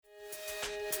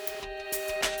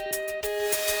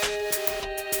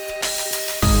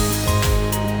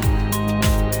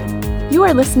You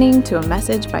are listening to a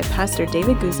message by Pastor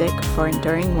David Guzik for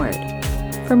Enduring Word.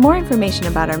 For more information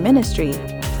about our ministry,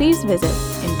 please visit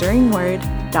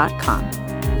enduringword.com.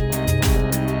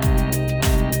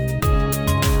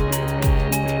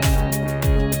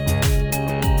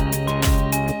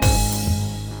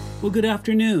 Well, good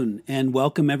afternoon and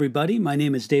welcome everybody. My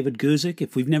name is David Guzik.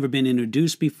 If we've never been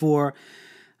introduced before,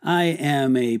 I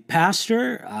am a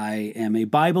pastor, I am a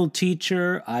Bible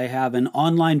teacher, I have an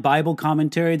online Bible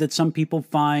commentary that some people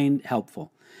find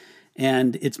helpful.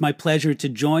 And it's my pleasure to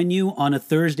join you on a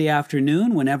Thursday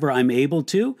afternoon whenever I'm able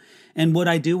to. And what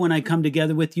I do when I come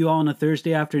together with you all on a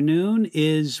Thursday afternoon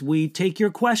is we take your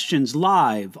questions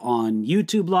live on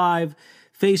YouTube Live,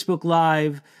 Facebook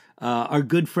Live, our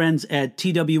good friends at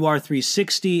TWR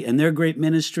 360 and their great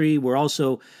ministry. We're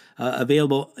also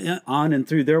available on and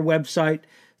through their website.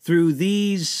 Through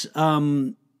these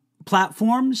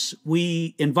platforms,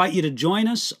 we invite you to join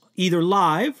us either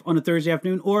live on a Thursday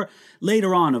afternoon or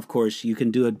later on, of course, you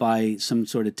can do it by some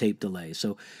sort of tape delay.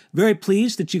 So very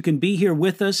pleased that you can be here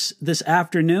with us this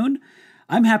afternoon.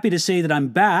 I'm happy to say that I'm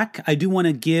back. I do want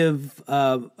to give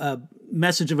a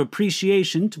message of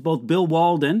appreciation to both Bill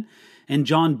Walden and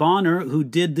John Bonner, who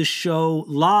did the show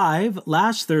live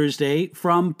last Thursday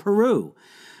from Peru.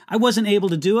 I wasn't able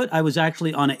to do it. I was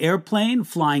actually on an airplane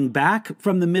flying back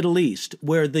from the Middle East,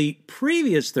 where the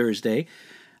previous Thursday,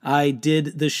 I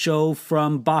did the show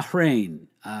from Bahrain.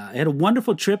 I had a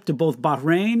wonderful trip to both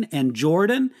Bahrain and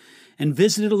Jordan and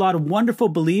visited a lot of wonderful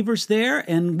believers there.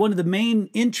 And one of the main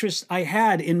interests I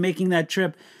had in making that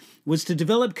trip was to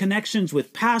develop connections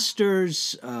with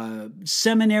pastors,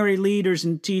 seminary leaders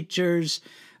and teachers,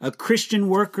 Christian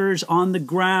workers on the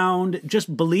ground,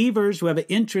 just believers who have an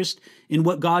interest in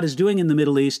what God is doing in the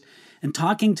Middle East, and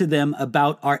talking to them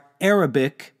about our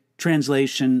Arabic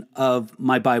translation of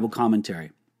my Bible commentary.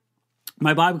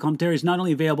 My Bible commentary is not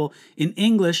only available in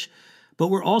English, but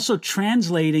we're also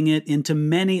translating it into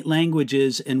many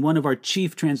languages, and one of our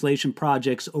chief translation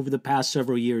projects over the past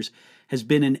several years has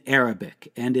been in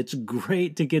Arabic. And it's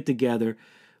great to get together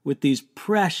with these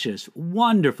precious,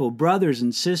 wonderful brothers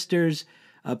and sisters,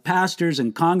 pastors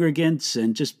and congregants,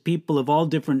 and just people of all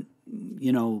different,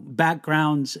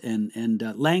 backgrounds and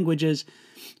languages.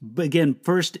 Again,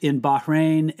 first in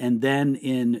Bahrain and then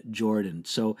in Jordan.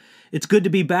 So it's good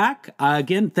to be back.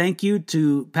 Again, thank you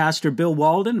to Pastor Bill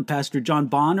Walden and Pastor John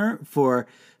Bonner for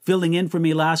filling in for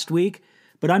me last week.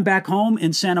 But I'm back home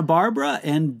in Santa Barbara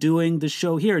and doing the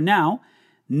show here. Now,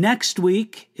 next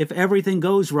week, if everything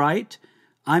goes right,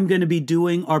 I'm going to be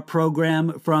doing our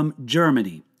program from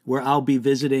Germany, where I'll be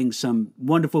visiting some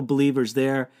wonderful believers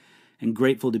there and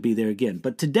grateful to be there again.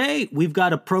 But today, we've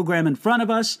got a program in front of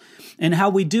us, and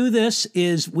how we do this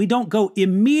is we don't go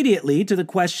immediately to the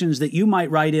questions that you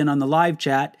might write in on the live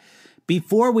chat.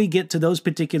 Before we get to those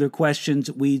particular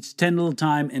questions, we spend a little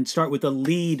time and start with a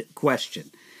lead question.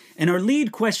 And our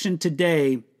lead question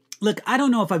today, look, I don't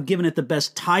know if I've given it the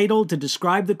best title to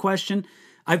describe the question.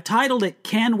 I've titled it,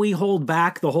 Can We Hold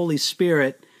Back the Holy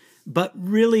Spirit? But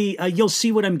really, you'll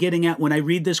see what I'm getting at when I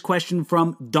read this question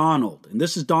from Donald. And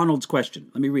this is Donald's question.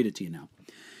 Let me read it to you now.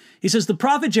 He says, the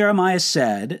prophet Jeremiah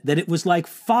said that it was like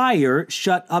fire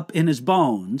shut up in his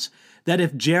bones, that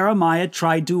if Jeremiah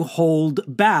tried to hold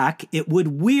back, it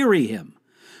would weary him.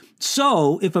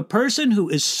 So if a person who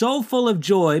is so full of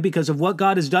joy because of what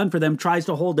God has done for them tries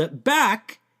to hold it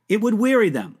back, it would weary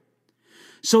them.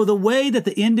 So the way that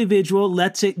the individual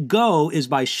lets it go is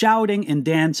by shouting and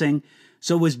dancing.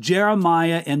 So was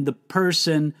Jeremiah and the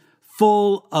person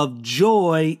full of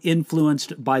joy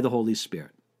influenced by the Holy Spirit?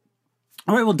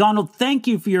 All right, well, Donald, thank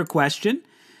you for your question.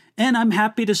 And I'm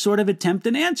happy to sort of attempt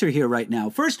an answer here right now.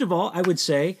 First of all, I would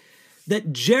say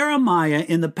that Jeremiah,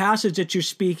 in the passage that you're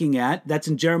speaking at, that's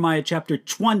in Jeremiah chapter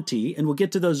 20, and we'll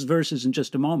get to those verses in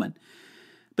just a moment.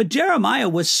 But Jeremiah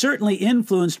was certainly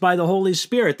influenced by the Holy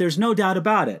Spirit. There's no doubt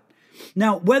about it.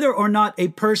 Now, whether or not a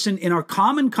person in our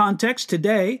common context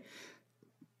today,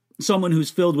 someone who's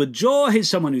filled with joy,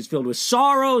 someone who's filled with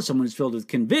sorrow, someone who's filled with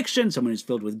conviction, someone who's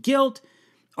filled with guilt,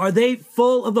 are they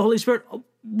full of the Holy Spirit?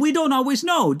 We don't always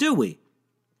know, do we?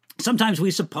 Sometimes we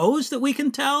suppose that we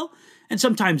can tell, and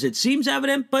sometimes it seems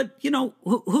evident, but,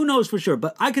 who knows for sure?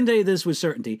 But I can tell you this with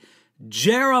certainty.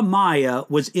 Jeremiah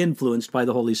was influenced by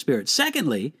the Holy Spirit.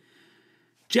 Secondly,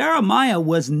 Jeremiah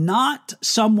was not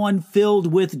someone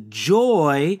filled with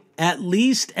joy, at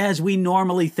least as we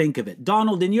normally think of it.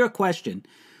 Donald, in your question,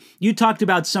 you talked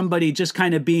about somebody just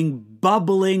kind of being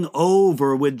bubbling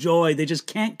over with joy. They just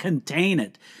can't contain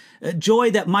it. Joy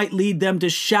that might lead them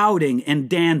to shouting and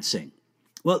dancing.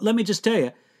 Well, let me just tell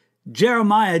you,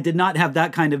 Jeremiah did not have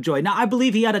that kind of joy. Now, I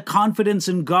believe he had a confidence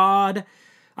in God.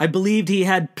 I believed he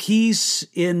had peace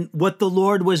in what the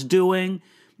Lord was doing.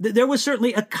 There was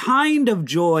certainly a kind of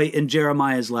joy in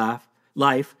Jeremiah's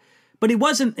life, but he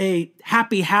wasn't a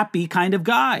happy kind of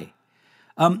guy.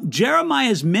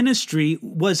 Jeremiah's ministry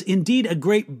was indeed a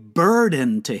great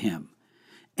burden to him,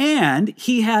 and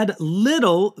he had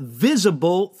little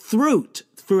visible fruit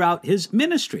throughout his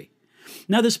ministry.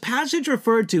 Now, this passage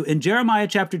referred to in Jeremiah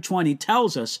chapter 20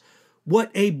 tells us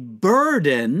what a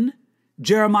burden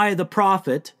Jeremiah the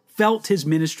prophet felt his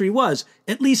ministry was.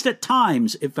 At least at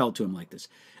times it felt to him like this.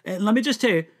 And let me just tell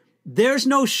you, there's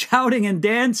no shouting and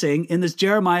dancing in this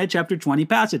Jeremiah chapter 20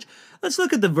 passage. Let's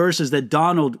look at the verses that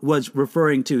Donald was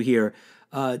referring to here.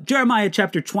 Jeremiah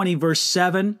chapter 20, verse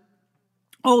 7.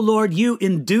 "O Lord, you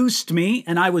induced me,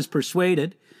 and I was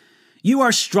persuaded. You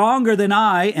are stronger than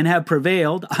I and have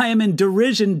prevailed. I am in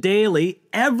derision daily.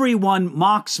 Everyone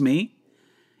mocks me."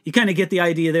 You kind of get the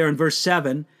idea there in verse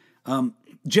 7.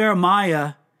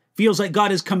 Jeremiah feels like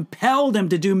God has compelled him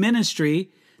to do ministry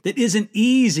that isn't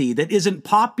easy, that isn't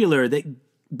popular, that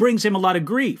brings him a lot of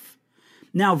grief.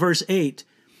 Now, verse 8.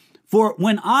 "For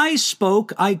when I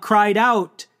spoke, I cried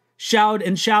out,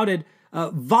 shouted,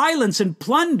 violence and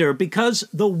plunder, because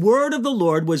the word of the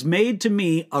Lord was made to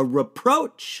me a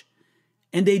reproach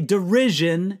and a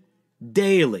derision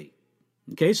daily."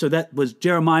 Okay, so that was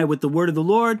Jeremiah with the word of the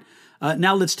Lord.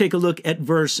 Now let's take a look at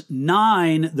verse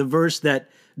 9, the verse that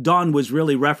Don was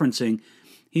really referencing.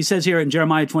 He says here in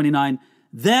Jeremiah 29,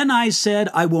 "Then I said,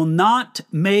 I will not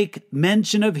make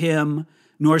mention of him,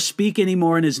 nor speak any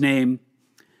more in his name.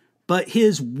 But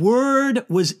his word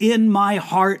was in my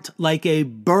heart like a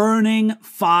burning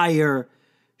fire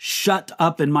shut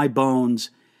up in my bones.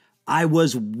 I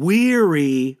was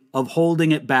weary of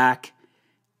holding it back,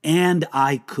 and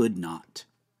I could not."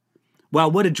 Wow,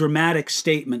 what a dramatic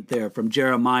statement there from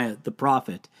Jeremiah the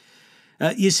prophet.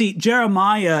 You see,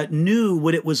 Jeremiah knew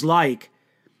what it was like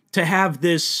to have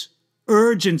this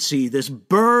urgency, this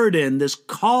burden, this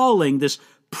calling, this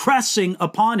pressing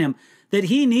upon him, that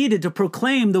he needed to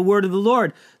proclaim the word of the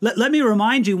Lord. Let me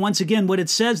remind you once again what it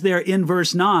says there in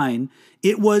verse 9.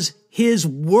 It was, "His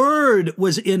word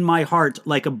was in my heart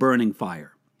like a burning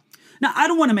fire." Now, I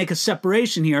don't want to make a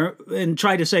separation here and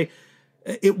try to say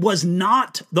it was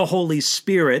not the Holy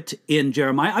Spirit in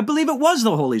Jeremiah. I believe it was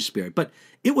the Holy Spirit, but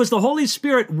it was the Holy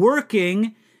Spirit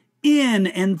working in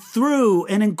and through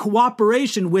and in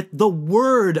cooperation with the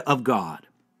Word of God.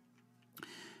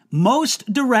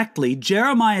 Most directly,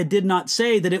 Jeremiah did not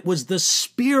say that it was the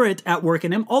Spirit at work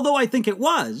in him, although I think it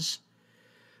was.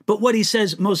 But what he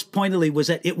says most pointedly was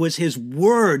that it was his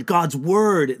word, God's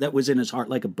word, that was in his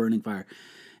heart like a burning fire.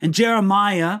 And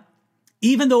Jeremiah,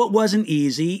 even though it wasn't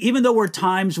easy, even though there were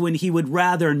times when he would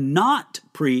rather not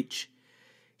preach,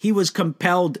 he was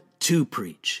compelled to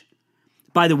preach.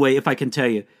 By the way, if I can tell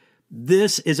you,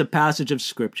 this is a passage of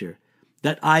Scripture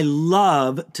that I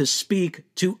love to speak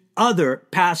to other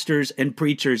pastors and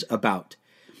preachers about.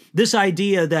 This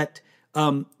idea that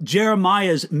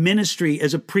Jeremiah's ministry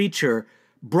as a preacher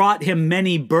brought him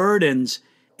many burdens,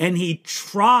 and he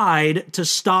tried to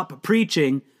stop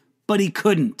preaching, but he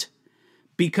couldn't,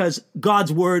 because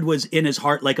God's word was in his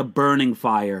heart like a burning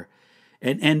fire.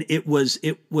 And it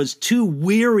was too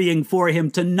wearying for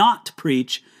him to not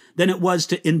preach than it was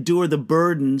to endure the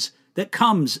burdens that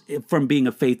comes from being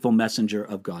a faithful messenger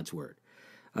of God's word.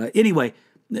 Anyway,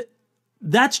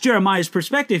 that's Jeremiah's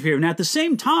perspective here. And at the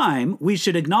same time, we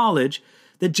should acknowledge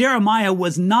that Jeremiah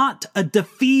was not a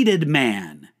defeated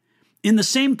man. In the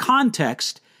same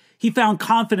context, he found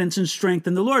confidence and strength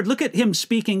in the Lord. Look at him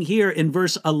speaking here in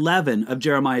verse 11 of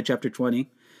Jeremiah chapter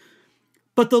 20.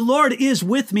 "But the Lord is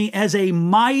with me as a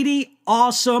mighty,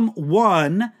 awesome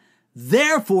one.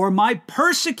 Therefore, my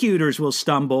persecutors will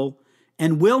stumble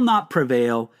and will not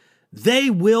prevail. They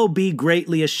will be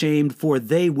greatly ashamed, for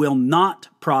they will not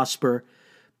prosper.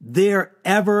 Their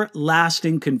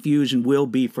everlasting confusion will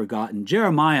be forgotten."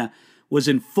 Jeremiah was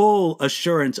in full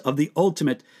assurance of the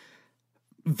ultimate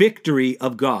victory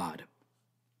of God.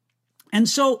 And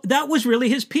so that was really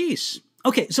his peace.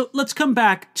 Okay, so let's come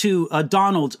back to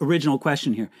Donald's original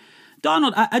question here.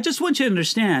 Donald, I just want you to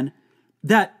understand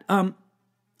that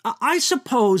I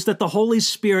suppose that the Holy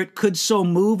Spirit could so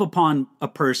move upon a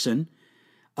person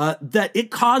that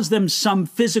it caused them some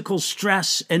physical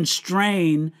stress and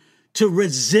strain to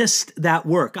resist that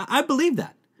work. I believe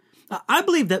that. I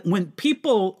believe that when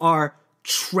people are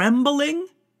trembling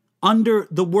under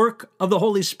the work of the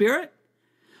Holy Spirit,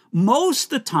 most of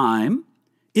the time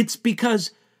it's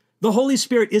because the Holy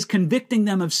Spirit is convicting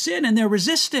them of sin and they're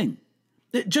resisting.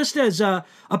 Just as a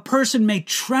person may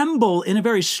tremble in a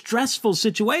very stressful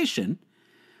situation,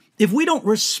 if we don't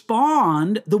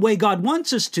respond the way God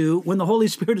wants us to when the Holy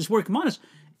Spirit is working on us,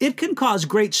 it can cause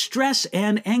great stress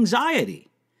and anxiety.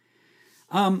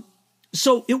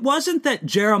 So it wasn't that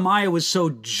Jeremiah was so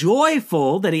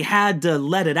joyful that he had to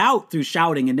let it out through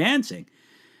shouting and dancing.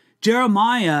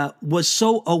 Jeremiah was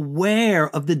so aware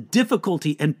of the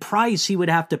difficulty and price he would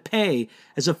have to pay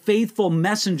as a faithful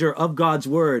messenger of God's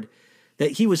word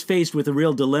that he was faced with a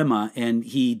real dilemma, and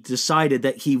he decided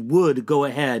that he would go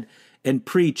ahead and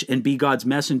preach and be God's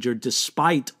messenger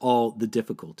despite all the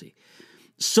difficulty.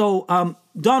 So,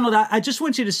 Donald, I just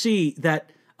want you to see that,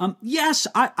 yes,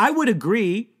 I would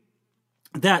agree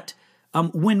that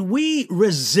when we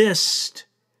resist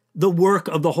the work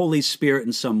of the Holy Spirit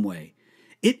in some way,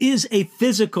 it is a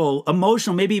physical,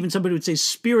 emotional, maybe even somebody would say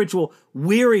spiritual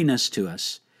weariness to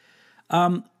us.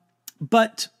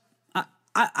 But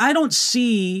I don't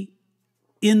see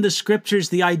in the scriptures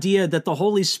the idea that the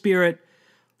Holy Spirit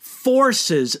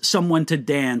forces someone to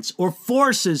dance or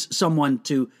forces someone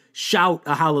to shout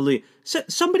a hallelujah.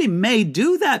 Somebody may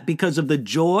do that because of the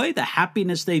joy, the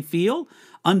happiness they feel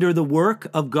under the work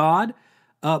of God.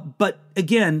 But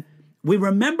again, we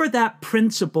remember that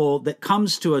principle that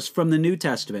comes to us from the New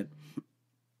Testament.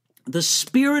 The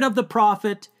spirit of the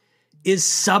prophet is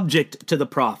subject to the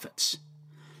prophets.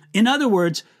 In other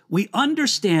words, we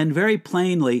understand very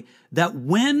plainly that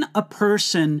when a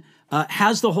person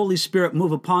has the Holy Spirit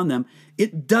move upon them,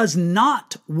 it does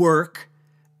not work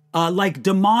like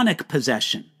demonic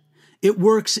possession. It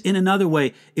works in another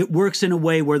way. It works in a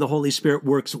way where the Holy Spirit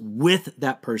works with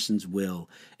that person's will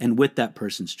and with that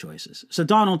person's choices. So,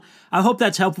 Donald, I hope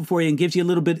that's helpful for you and gives you a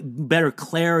little bit better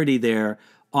clarity there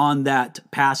on that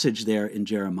passage there in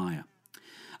Jeremiah.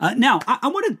 Now, I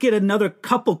want to get another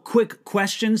couple quick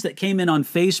questions that came in on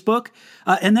Facebook,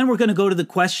 and then we're going to go to the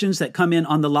questions that come in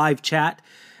on the live chat.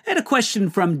 I had a question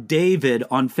from David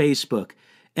on Facebook.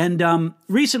 And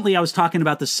recently I was talking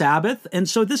about the Sabbath, and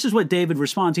so this is what David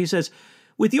responds. He says,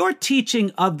 with your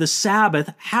teaching of the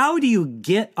Sabbath, how do you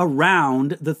get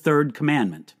around the third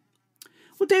commandment?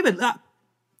 Well, David,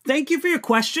 thank you for your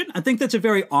question. I think that's a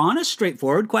very honest,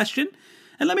 straightforward question.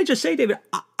 And let me just say, David,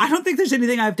 I don't think there's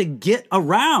anything I have to get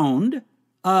around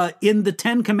in the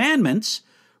Ten Commandments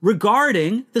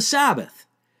regarding the Sabbath.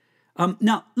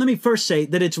 Now, let me first say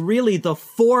that it's really the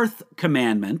fourth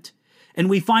commandment, and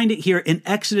we find it here in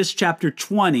Exodus chapter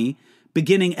 20,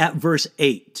 beginning at verse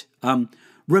 8.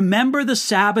 Remember the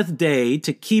Sabbath day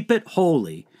to keep it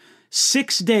holy.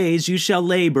 6 days you shall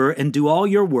labor and do all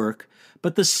your work,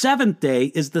 but the seventh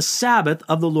day is the Sabbath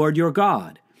of the Lord your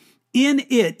God. In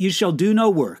it you shall do no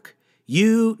work,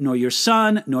 you, nor your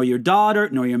son, nor your daughter,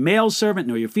 nor your male servant,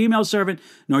 nor your female servant,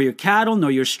 nor your cattle,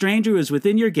 nor your stranger who is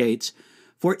within your gates.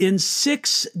 For in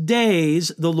 6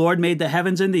 days the Lord made the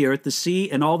heavens and the earth, the sea,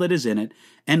 and all that is in it,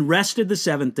 and rested the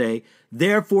seventh day.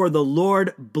 Therefore the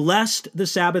Lord blessed the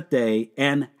Sabbath day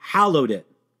and hallowed it.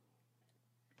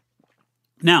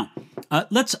 Now,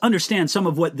 let's understand some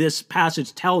of what this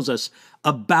passage tells us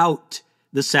about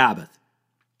the Sabbath.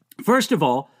 First of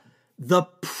all, the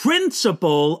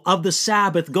principle of the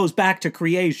Sabbath goes back to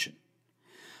creation.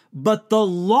 But the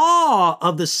law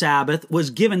of the Sabbath was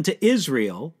given to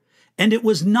Israel, and it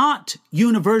was not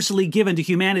universally given to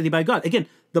humanity by God. Again,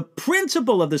 the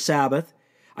principle of the Sabbath,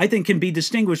 I think, can be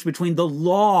distinguished between the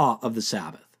law of the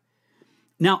Sabbath.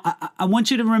 Now, I want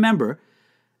you to remember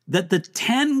that the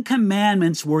Ten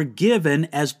Commandments were given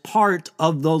as part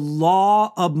of the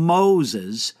law of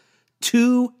Moses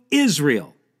to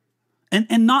Israel,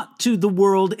 and not to the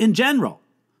world in general.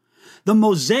 The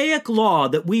Mosaic law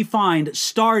that we find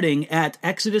starting at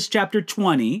Exodus chapter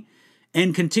 20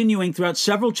 and continuing throughout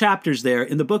several chapters there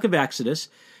in the book of Exodus,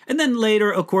 and then later,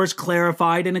 of course,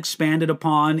 clarified and expanded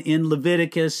upon in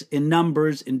Leviticus, in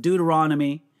Numbers, in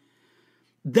Deuteronomy.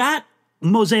 That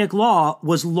Mosaic law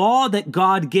was law that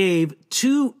God gave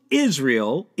to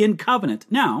Israel in covenant.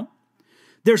 Now,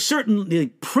 there's certainly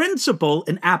principle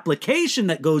and application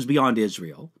that goes beyond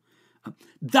Israel.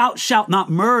 Thou shalt not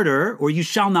murder, or you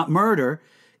shall not murder,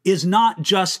 is not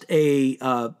just a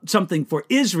something for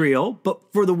Israel, but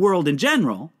for the world in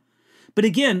general. But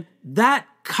again, that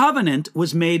covenant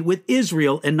was made with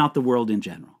Israel and not the world in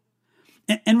general.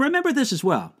 And remember this as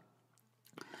well,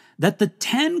 that the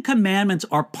Ten Commandments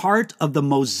are part of the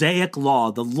Mosaic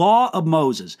law, the law of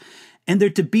Moses, and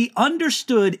they're to be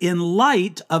understood in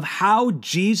light of how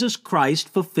Jesus Christ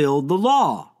fulfilled the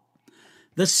law.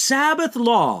 The Sabbath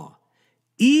law,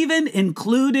 even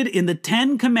included in the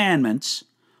Ten Commandments,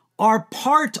 are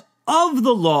part of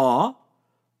the law,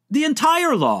 the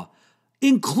entire law,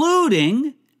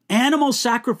 including animal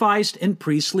sacrifice and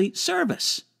priestly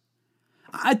service.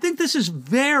 I think this is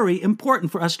very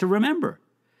important for us to remember.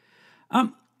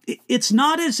 It's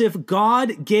not as if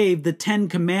God gave the Ten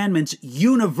Commandments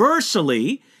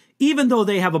universally, even though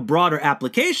they have a broader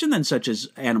application than such as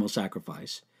animal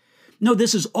sacrifice. No,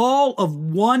 this is all of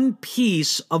one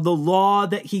piece of the law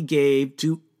that he gave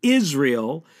to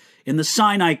Israel in the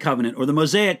Sinai covenant or the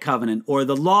Mosaic covenant or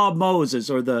the law of Moses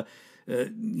or the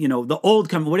Old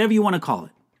Covenant, whatever you want to call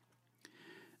it.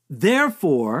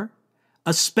 Therefore,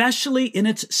 especially in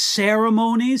its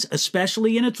ceremonies,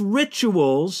 especially in its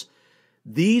rituals,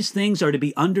 these things are to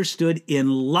be understood in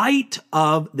light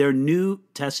of their New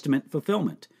Testament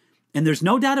fulfillment. And there's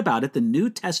no doubt about it, the New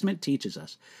Testament teaches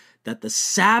us that the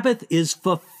Sabbath is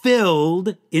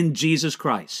fulfilled in Jesus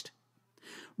Christ.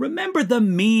 Remember the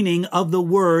meaning of the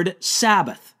word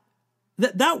Sabbath.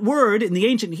 That word in the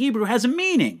ancient Hebrew has a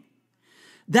meaning.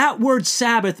 That word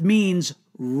Sabbath means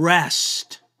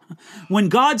rest. When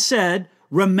God said,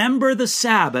 remember the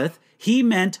Sabbath, he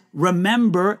meant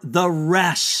remember the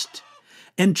rest.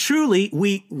 And truly,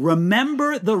 we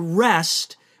remember the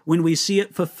rest when we see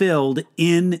it fulfilled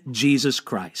in Jesus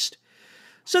Christ.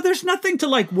 So there's nothing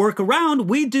to work around.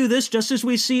 We do this just as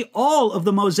we see all of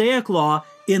the Mosaic law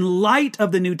in light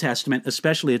of the New Testament,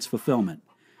 especially its fulfillment.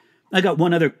 I got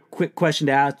one other quick question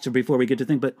to ask before we get to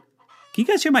think, but can you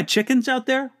guys hear my chickens out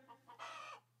there?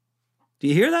 Do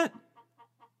you hear that?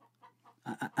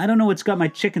 I don't know what's got my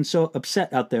chickens so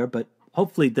upset out there, but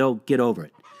hopefully they'll get over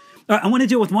it. I want to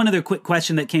deal with one other quick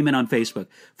question that came in on Facebook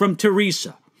from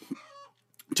Teresa.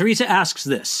 Teresa asks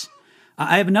this.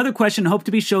 I have another question, hope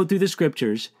to be showed through the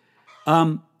scriptures.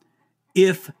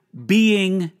 If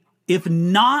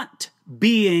not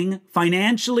being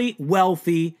financially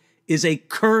wealthy is a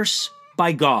curse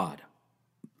by God.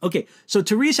 Okay, so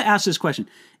Teresa asks this question.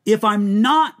 If I'm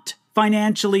not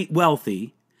financially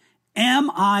wealthy, am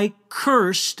I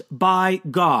cursed by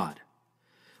God?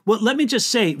 Well, let me just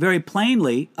say very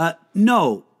plainly,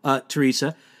 no,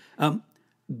 Teresa.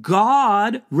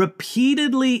 God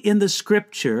repeatedly in the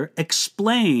scripture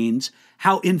explains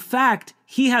how, in fact,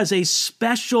 he has a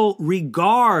special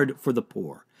regard for the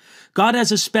poor. God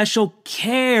has a special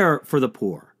care for the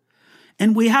poor.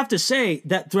 And we have to say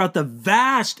that throughout the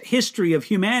vast history of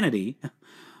humanity,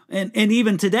 and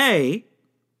even today,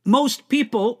 most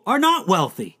people are not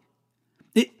wealthy.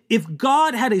 If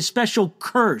God had a special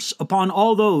curse upon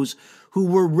all those who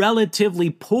were relatively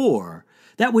poor,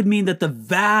 that would mean that the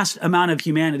vast amount of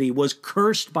humanity was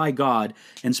cursed by God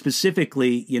and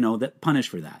specifically, that punished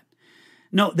for that.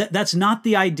 No, that's not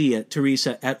the idea,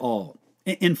 Teresa, at all.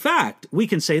 In fact, we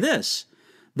can say this.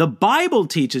 The Bible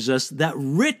teaches us that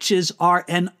riches are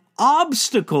an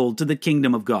obstacle to the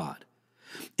kingdom of God.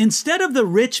 Instead of the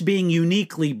rich being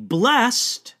uniquely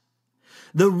blessed,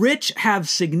 the rich have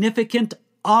significant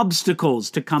obstacles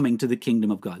to coming to the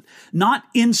kingdom of God. Not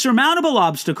insurmountable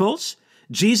obstacles.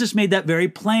 Jesus made that very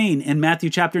plain in Matthew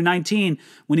chapter 19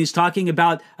 when he's talking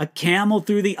about a camel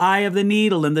through the eye of the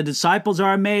needle, and the disciples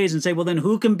are amazed and say, well, then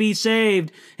who can be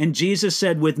saved? And Jesus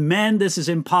said, with men this is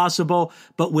impossible,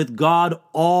 but with God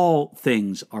all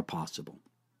things are possible.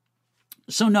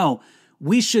 So no,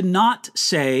 we should not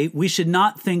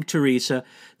think, Teresa,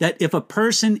 that if a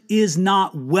person is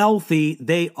not wealthy,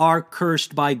 they are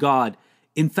cursed by God.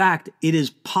 In fact, it is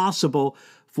possible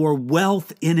for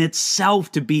wealth in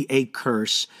itself to be a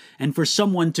curse, and for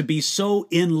someone to be so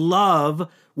in love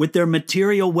with their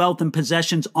material wealth and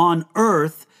possessions on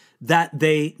earth that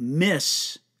they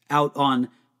miss out on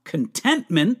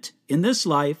contentment in this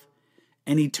life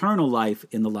and eternal life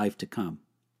in the life to come.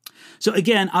 So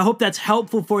again, I hope that's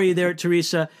helpful for you there,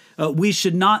 Teresa. We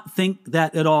should not think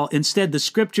that at all. Instead, the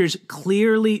scriptures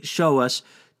clearly show us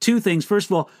two things. First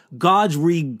of all, God's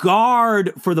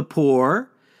regard for the poor.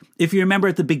 If you remember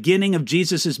at the beginning of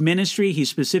Jesus' ministry, he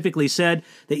specifically said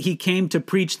that he came to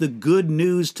preach the good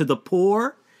news to the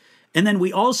poor. And then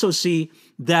we also see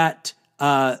that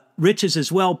riches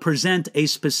as well present a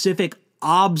specific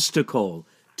obstacle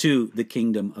to the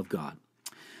kingdom of God.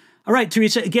 All right,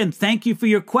 Teresa, again, thank you for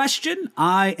your question.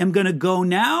 I am going to go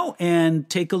now and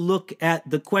take a look at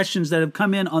the questions that have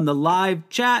come in on the live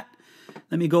chat.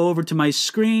 Let me go over to my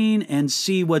screen and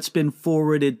see what's been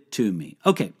forwarded to me.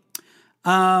 Okay.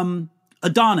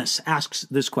 Adonis asks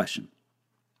this question.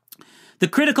 The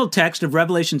critical text of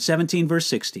Revelation 17, verse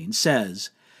 16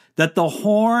 says that the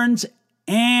horns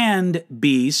and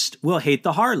beast will hate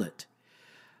the harlot.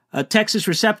 Texas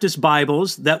Receptus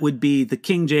Bibles, that would be the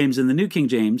King James and the New King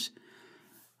James,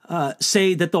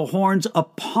 say that the horns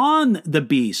upon the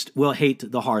beast will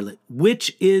hate the harlot.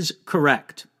 Which is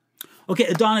correct? Okay,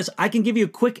 Adonis, I can give you a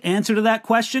quick answer to that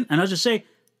question, and I'll just say,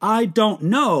 I don't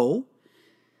know,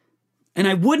 and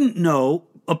I wouldn't know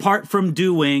apart from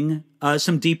doing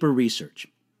some deeper research.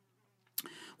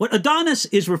 What Adonis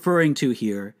is referring to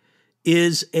here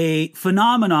is a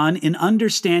phenomenon in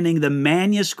understanding the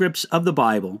manuscripts of the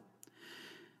Bible,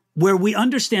 where we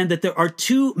understand that there are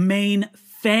two main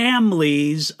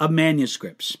families of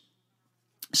manuscripts.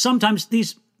 Sometimes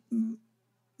these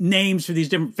names for these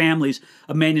different families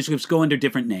of manuscripts go under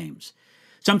different names.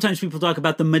 Sometimes people talk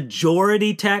about the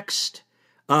majority text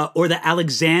or the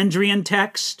Alexandrian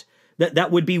text. That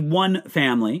would be one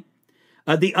family.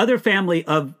 The other family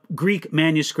of Greek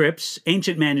manuscripts,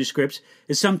 ancient manuscripts,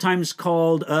 is sometimes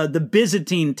called the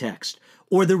Byzantine text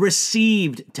or the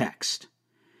received text.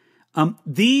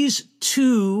 These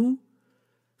two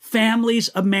families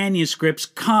of manuscripts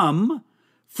come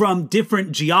from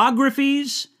different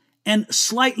geographies and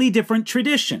slightly different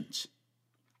traditions.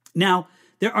 Now,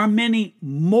 there are many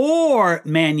more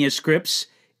manuscripts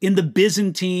in the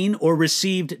Byzantine or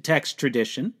received text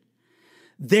tradition.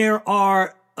 There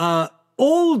are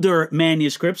older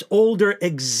manuscripts, older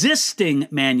existing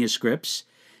manuscripts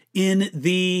in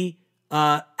the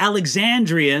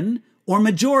Alexandrian or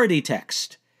majority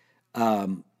text.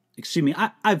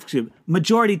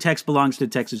 Majority text belongs to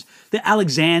Texas. The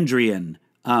Alexandrian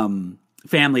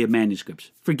family of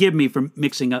manuscripts. Forgive me for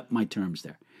mixing up my terms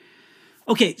there.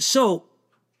 Okay, so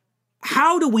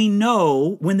how do we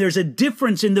know when there's a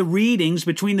difference in the readings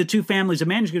between the two families of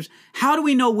manuscripts? How do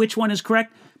we know which one is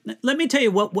correct? Let me tell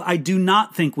you what I do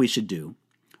not think we should do.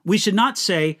 We should not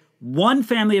say one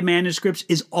family of manuscripts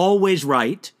is always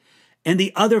right and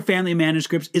the other family of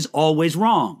manuscripts is always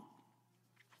wrong.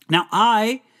 Now,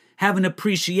 I have an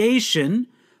appreciation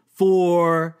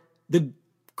for the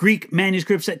Greek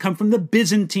manuscripts that come from the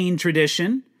Byzantine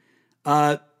tradition,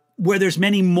 where there's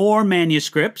many more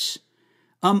manuscripts.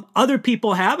 Other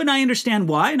people have, and I understand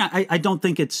why, and I don't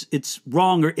think it's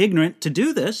wrong or ignorant to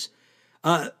do this,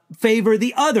 favor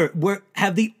the other,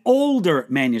 have the older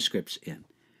manuscripts in.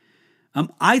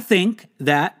 I think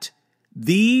that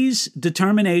these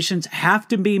determinations have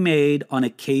to be made on a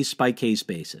case-by-case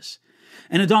basis.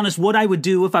 And Adonis, what I would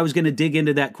do if I was going to dig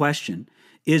into that question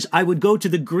is I would go to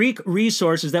the Greek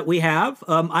resources that we have.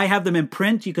 I have them in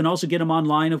print. You can also get them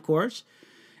online, of course.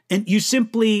 And you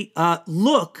simply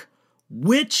look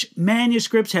which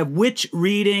manuscripts have which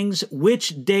readings,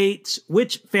 which dates,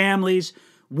 which families,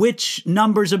 which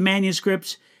numbers of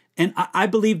manuscripts. And I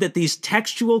believe that these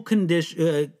textual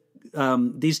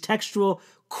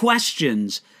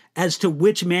questions as to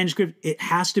which manuscript, it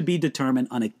has to be determined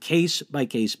on a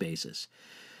case-by-case basis.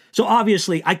 So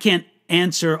obviously, I can't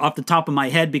answer off the top of my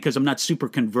head because I'm not super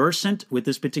conversant with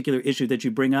this particular issue that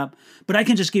you bring up, but I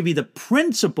can just give you the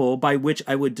principle by which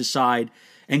I would decide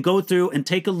and go through and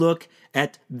take a look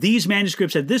at these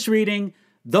manuscripts have this reading,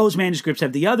 those manuscripts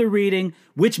have the other reading,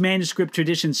 which manuscript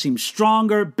tradition seems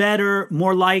stronger, better,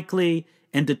 more likely,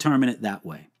 and determine it that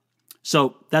way.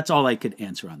 So that's all I could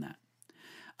answer on that.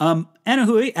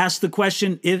 Anahui asked the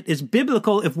question, is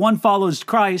biblical if one follows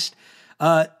Christ,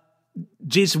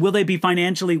 Jesus, will they be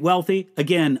financially wealthy?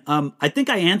 Again, I think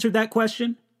I answered that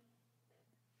question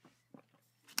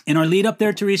in our lead up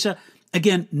there, Teresa.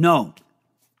 Again, no.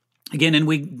 Again, and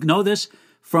we know this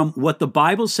from what the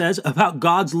Bible says about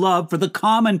God's love for the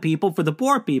common people, for the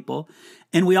poor people.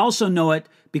 And we also know it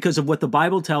because of what the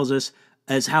Bible tells us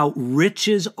as how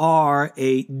riches are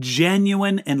a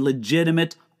genuine and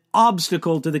legitimate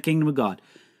obstacle to the kingdom of God.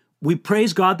 We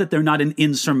praise God that they're not an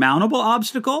insurmountable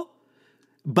obstacle,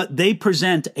 but they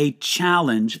present a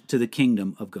challenge to the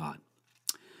kingdom of God.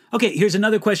 Okay, here's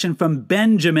another question from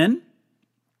Benjamin,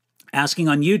 asking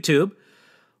on YouTube,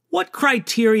 what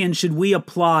criterion should we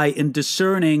apply in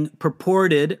discerning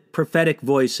purported prophetic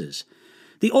voices?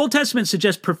 The Old Testament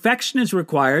suggests perfection is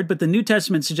required, but the New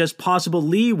Testament suggests possible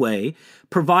leeway,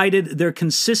 provided they're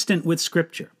consistent with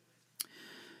Scripture.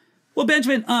 Well,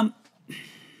 Benjamin,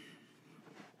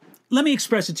 let me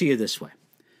express it to you this way.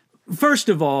 First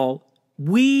of all,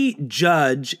 we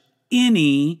judge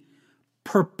any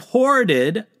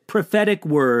purported prophetic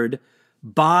word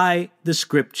by the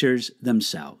Scriptures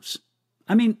themselves.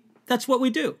 I mean, that's what we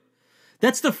do.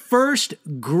 That's the first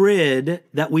grid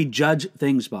that we judge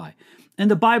things by.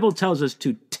 And the Bible tells us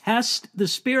to test the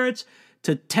spirits,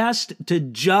 to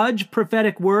judge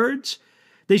prophetic words.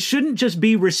 They shouldn't just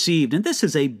be received. And this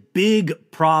is a big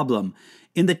problem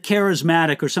in the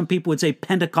charismatic, or some people would say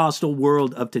Pentecostal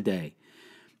world of today.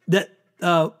 That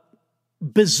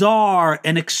bizarre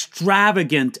and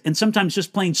extravagant and sometimes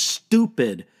just plain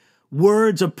stupid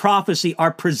words of prophecy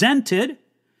are presented,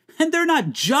 and they're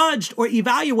not judged or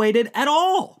evaluated at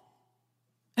all.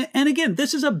 And again,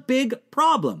 this is a big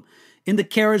problem in the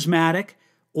charismatic,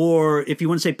 or if you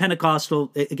want to say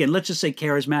Pentecostal, again, let's just say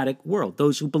charismatic world,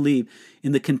 those who believe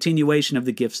in the continuation of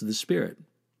the gifts of the Spirit.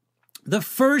 The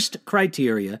first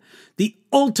criteria, the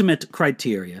ultimate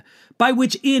criteria, by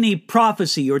which any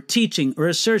prophecy or teaching or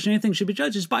assertion, anything should be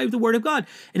judged, is by the Word of God.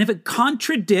 And if it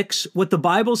contradicts what the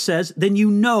Bible says, then you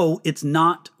know it's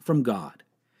not from God.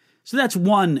 So that's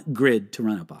one grid to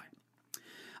run it by.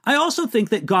 I also think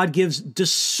that God gives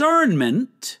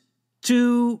discernment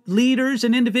to leaders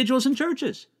and individuals in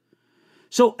churches.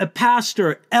 So a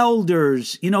pastor,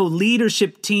 elders,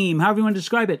 leadership team, however you want to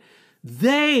describe it,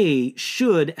 they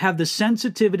should have the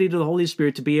sensitivity to the Holy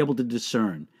Spirit to be able to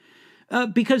discern.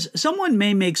 Because someone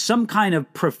may make some kind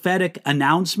of prophetic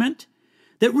announcement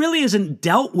that really isn't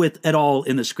dealt with at all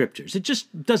in the Scriptures. It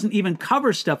just doesn't even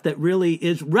cover stuff that really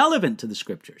is relevant to the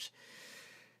Scriptures.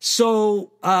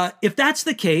 So if that's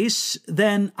the case,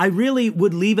 then I really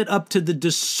would leave it up to the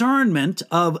discernment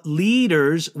of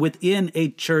leaders within a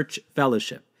church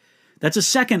fellowship. That's a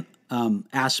second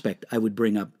aspect I would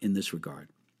bring up in this regard.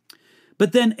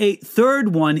 But then a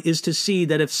third one is to see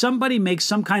that if somebody makes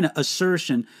some kind of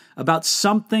assertion about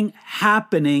something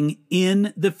happening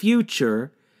in the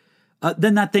future,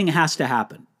 then that thing has to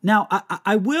happen. Now,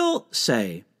 I will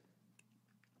say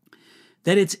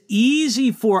that it's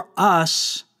easy for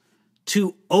us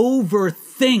to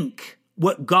overthink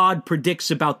what God predicts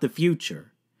about the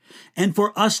future and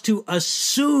for us to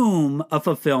assume a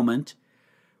fulfillment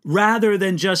rather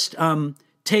than just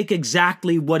take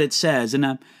exactly what it says.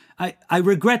 And I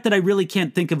regret that I really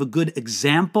can't think of a good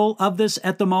example of this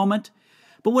at the moment.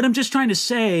 But what I'm just trying to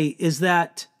say is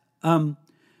that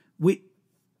we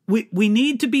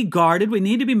need to be guarded, we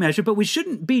need to be measured, but we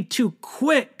shouldn't be too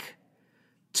quick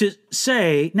to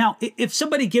say. Now, if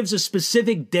somebody gives a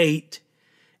specific date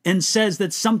and says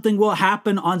that something will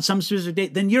happen on some specific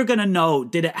date, then you're going to know,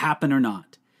 did it happen or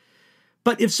not?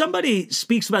 But if somebody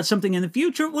speaks about something in the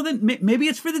future, well, then maybe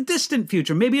it's for the distant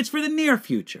future, maybe it's for the near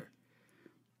future.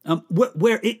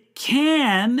 Where it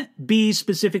can be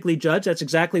specifically judged, that's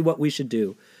exactly what we should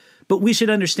do. But we should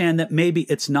understand that maybe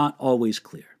it's not always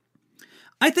clear.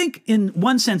 I think in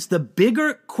one sense, the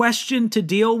bigger question to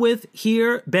deal with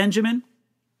here, Benjamin,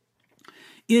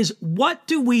 is what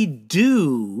do we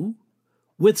do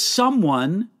with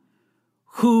someone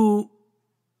who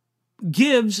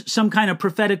gives some kind of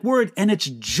prophetic word and it's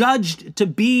judged to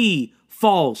be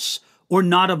false or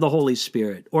not of the Holy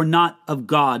Spirit or not of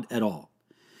God at all?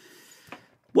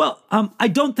 Well, I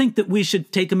don't think that we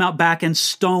should take them out back and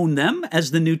stone them,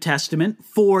 as the New Testament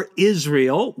for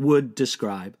Israel would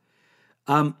describe.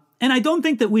 And I don't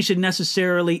think that we should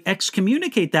necessarily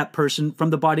excommunicate that person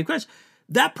from the body of Christ.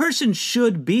 That person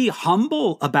should be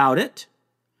humble about it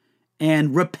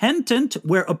and repentant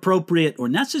where appropriate or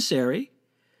necessary.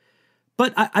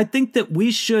 But I think that we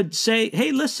should say,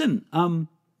 hey, listen,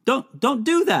 don't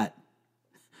do that.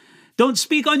 Don't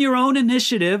speak on your own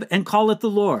initiative and call it the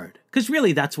Lord. Because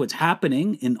really that's what's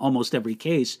happening in almost every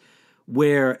case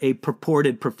where a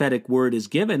purported prophetic word is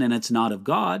given and it's not of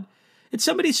God. It's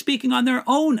somebody speaking on their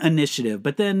own initiative,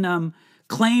 but then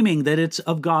claiming that it's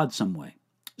of God some way.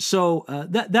 So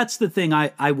that's the thing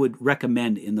I would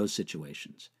recommend in those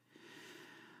situations.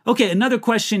 Okay, another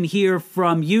question here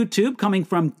from YouTube coming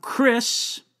from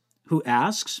Chris, who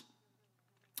asks,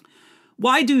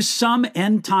 why do some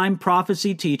end-time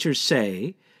prophecy teachers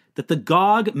say that the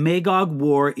Gog-Magog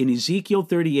war in Ezekiel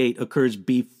 38 occurs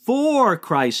before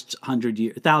Christ's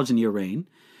 1,000-year reign,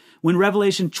 when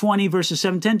Revelation 20 verses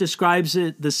 7-10 describes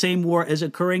the same war as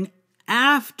occurring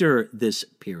after this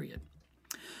period?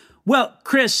 Well,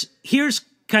 Chris, here's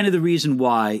kind of the reason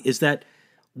why, is that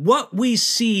what we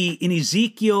see in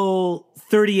Ezekiel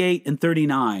 38 and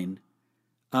 39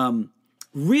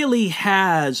 really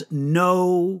has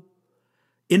no,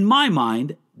 in my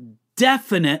mind,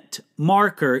 definite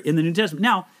marker in the New Testament.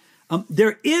 Now,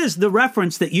 there is the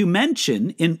reference that you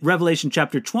mention in Revelation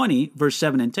chapter 20, verse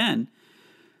 7 and 10,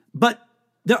 but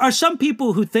there are some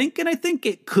people who think, and I think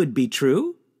it could be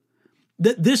true,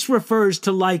 that this refers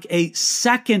to like a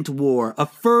second war, a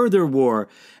further war.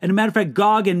 And as a matter of fact,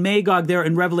 Gog and Magog there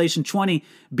in Revelation 20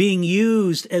 being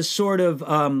used as sort of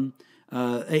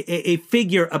a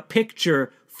figure, a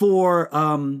picture for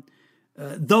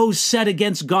those set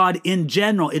against God in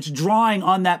general. It's drawing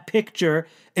on that picture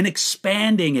and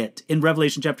expanding it in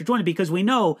Revelation chapter 20, because we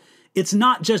know it's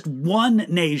not just one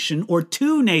nation or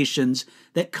two nations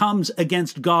that comes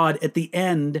against God at the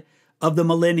end of the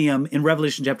millennium in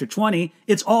Revelation chapter 20,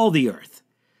 it's all the earth.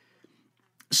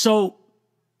 So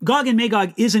Gog and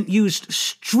Magog isn't used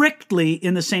strictly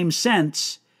in the same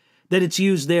sense that it's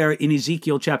used there in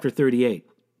Ezekiel chapter 38.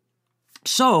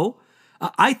 So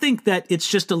I think that it's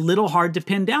just a little hard to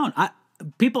pin down.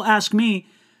 People ask me,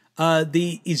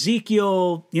 the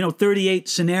Ezekiel 38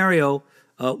 scenario,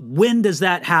 when does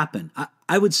that happen?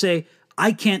 I would say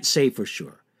I can't say for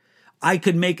sure. I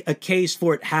could make a case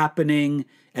for it happening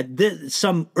at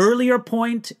some earlier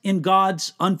point in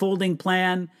God's unfolding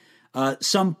plan,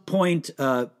 some point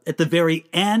at the very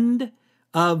end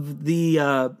of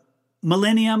the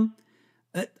millennium.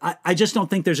 I just don't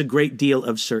think there's a great deal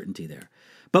of certainty there.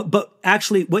 But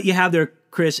actually what you have there,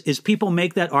 Chris, is people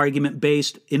make that argument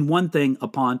based in one thing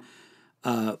upon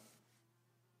the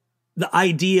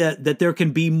idea that there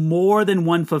can be more than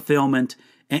one fulfillment,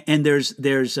 and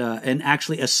there's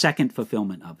actually a second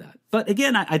fulfillment of that. But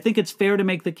again, I think it's fair to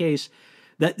make the case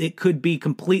that it could be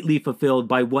completely fulfilled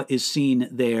by what is seen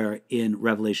there in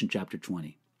Revelation chapter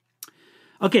 20.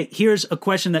 Okay, here's a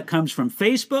question that comes from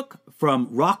Facebook, from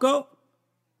Rocco.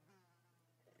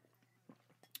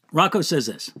 Rocco says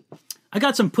this: I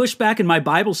got some pushback in my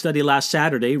Bible study last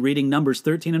Saturday, reading Numbers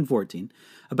 13 and 14,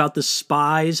 about the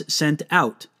spies sent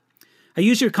out. I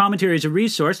used your commentary as a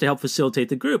resource to help facilitate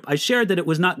the group. I shared that it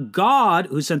was not God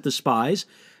who sent the spies,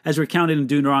 as recounted in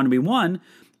Deuteronomy 1,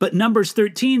 but Numbers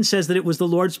 13 says that it was the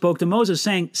Lord spoke to Moses,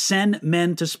 saying, send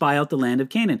men to spy out the land of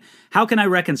Canaan. How can I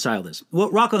reconcile this? Well,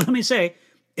 Rocco, let me say,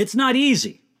 it's not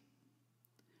easy.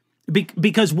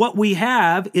 Because what we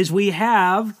have is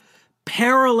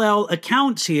parallel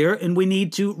accounts here, and we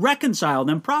need to reconcile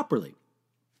them properly.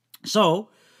 So,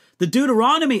 the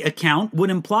Deuteronomy account would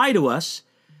imply to us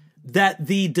that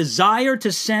the desire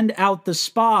to send out the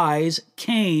spies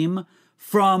came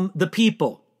from the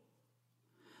people.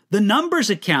 The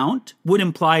Numbers account would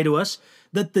imply to us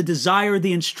that the desire,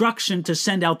 the instruction to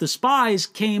send out the spies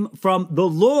came from the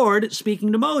Lord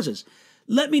speaking to Moses.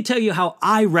 Let me tell you how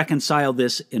I reconcile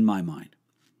this in my mind.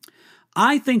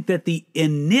 I think that the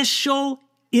initial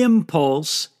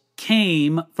impulse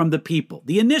came from the people.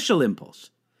 The initial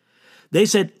impulse. They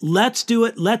said, let's do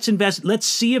it, let's invest, let's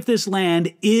see if this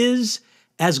land is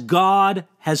as God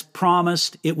has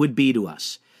promised it would be to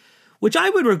us, which I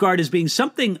would regard as being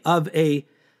something of a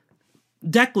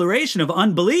declaration of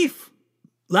unbelief,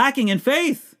 lacking in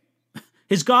faith.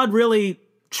 Is God really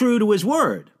true to his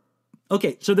word?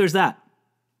 Okay, so there's that.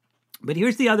 But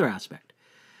here's the other aspect.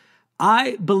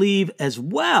 I believe as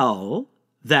well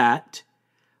that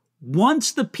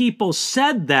once the people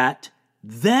said that,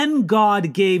 then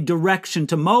God gave direction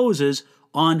to Moses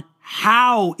on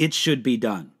how it should be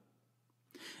done.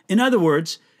 In other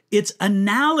words, it's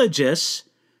analogous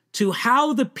to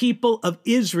how the people of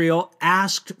Israel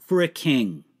asked for a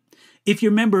king. If you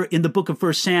remember in the book of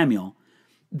 1 Samuel,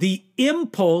 the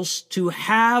impulse to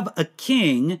have a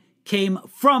king came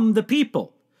from the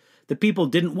people. The people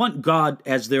didn't want God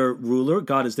as their ruler,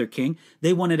 God as their king.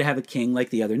 They wanted to have a king like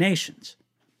the other nations.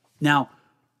 Now,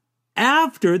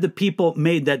 after the people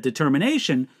made that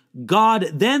determination, God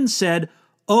then said,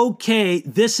 okay,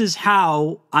 this is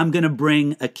how I'm going to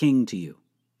bring a king to you.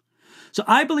 So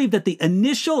I believe that the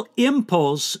initial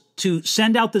impulse to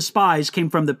send out the spies came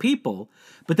from the people,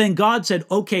 but then God said,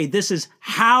 okay, this is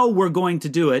how we're going to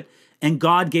do it. And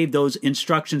God gave those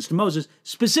instructions to Moses,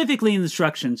 specifically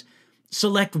instructions: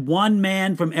 select one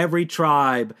man from every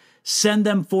tribe, send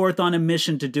them forth on a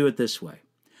mission to do it this way.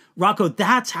 Rocco,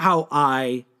 that's how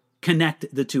I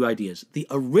connect the two ideas. The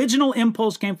original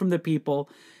impulse came from the people,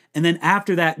 and then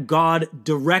after that, God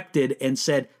directed and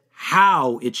said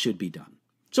how it should be done.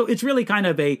 So it's really kind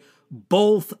of a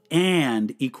both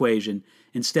and equation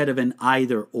instead of an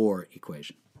either or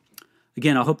equation.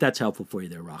 Again, I hope that's helpful for you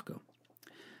there, Rocco.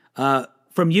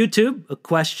 From YouTube, a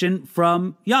question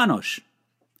from Janos.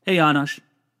 Hey, Janos.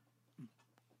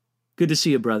 Good to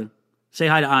see you, brother. Say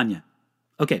hi to Anya.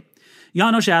 Okay.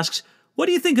 Janos asks, what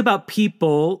do you think about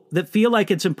people that feel like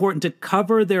it's important to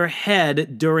cover their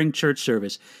head during church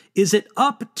service? Is it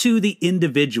up to the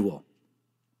individual?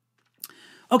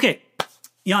 Okay,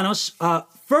 Janos,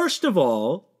 first of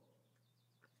all,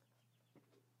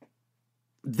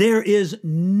 there is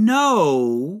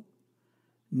no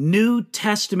New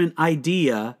Testament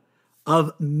idea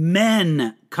of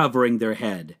men covering their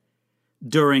head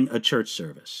during a church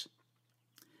service.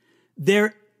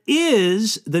 There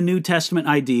is the New Testament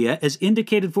idea as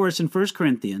indicated for us in 1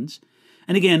 Corinthians.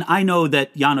 And again, I know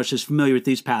that Janos is familiar with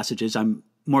these passages. I'm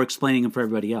more explaining them for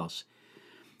everybody else.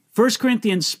 1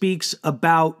 Corinthians speaks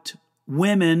about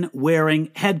women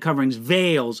wearing head coverings,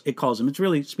 veils, it calls them. It's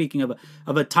really speaking of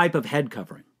a type of head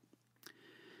covering.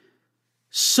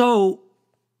 So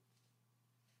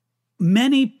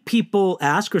many people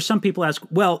ask, or some people ask,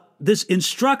 well, this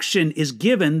instruction is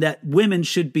given that women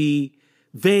should be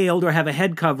veiled or have a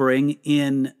head covering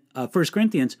in 1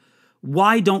 Corinthians.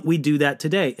 Why don't we do that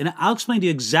today? And I'll explain to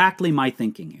you exactly my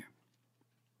thinking here.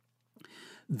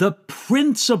 The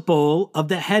principle of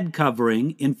the head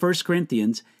covering in 1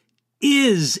 Corinthians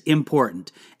is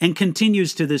important and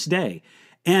continues to this day.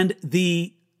 And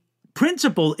the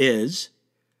principle is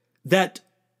that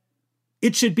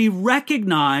it should be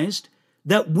recognized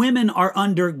that women are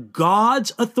under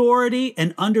God's authority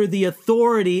and under the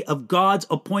authority of God's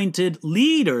appointed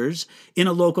leaders in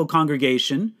a local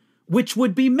congregation, which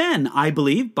would be men, I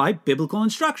believe, by biblical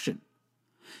instruction.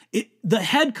 The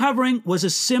head covering was a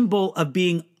symbol of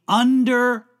being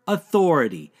under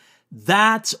authority.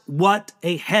 That's what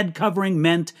a head covering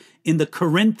meant in the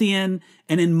Corinthian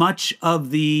and in much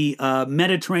of the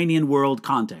Mediterranean world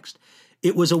context.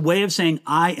 It was a way of saying,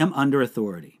 I am under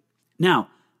authority. Now,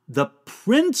 the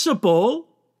principle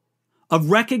of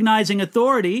recognizing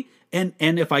authority, and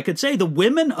if I could say, the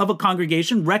women of a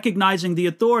congregation recognizing the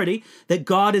authority that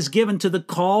God has given to the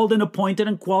called and appointed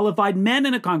and qualified men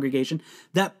in a congregation,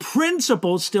 that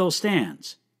principle still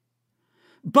stands.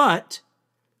 But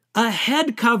a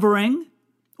head covering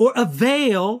or a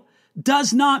veil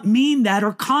does not mean that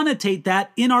or connotate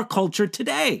that in our culture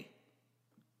today.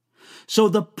 So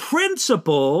the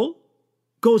principle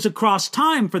goes across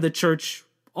time for the church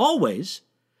always.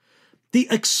 The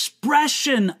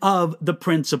expression of the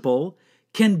principle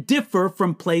can differ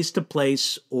from place to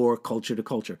place or culture to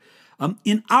culture.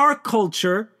 In our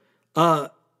culture, a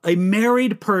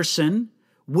married person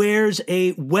wears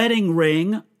a wedding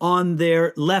ring on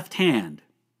their left hand.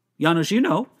 Janos, you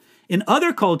know. In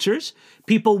other cultures,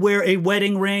 people wear a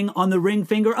wedding ring on the ring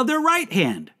finger of their right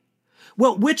hand.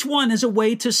 Well, which one is a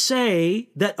way to say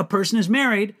that a person is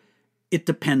married? It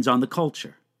depends on the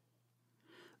culture.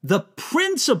 The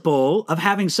principle of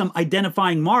having some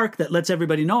identifying mark that lets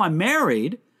everybody know I'm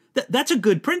married, that's a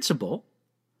good principle.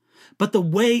 But the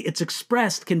way it's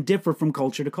expressed can differ from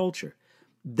culture to culture.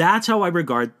 That's how I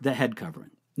regard the head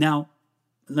covering. Now,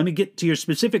 let me get to your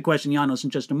specific question, Janos, in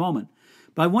just a moment.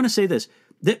 But I want to say this.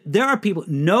 There are people,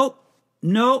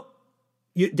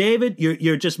 David,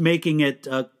 you're just making it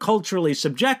culturally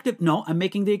subjective. No, I'm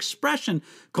making the expression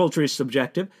culturally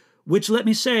subjective, which, let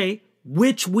me say,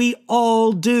 which we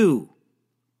all do.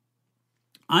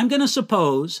 I'm going to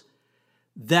suppose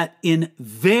that in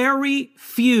very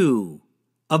few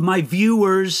of my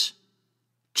viewers'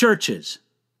 churches,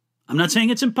 I'm not saying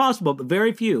it's impossible, but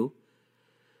very few,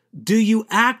 do you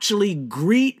actually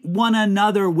greet one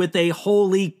another with a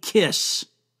holy kiss,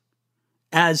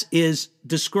 as is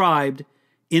described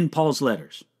in Paul's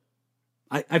letters.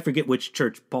 I forget which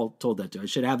church Paul told that to. I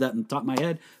should have that on the top of my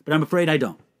head, but I'm afraid I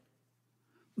don't.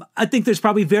 I think there's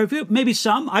probably very few, maybe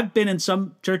some. I've been in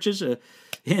some churches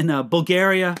in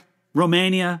Bulgaria,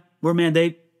 Romania, where, man,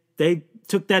 they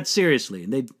took that seriously,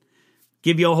 and they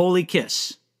give you a holy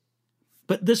kiss.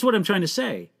 But this is what I'm trying to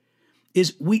say,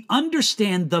 is we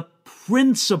understand the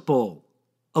principle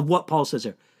of what Paul says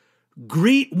here.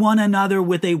 Greet one another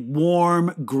with a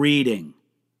warm greeting.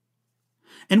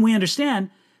 And we understand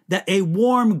that a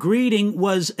warm greeting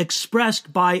was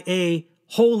expressed by a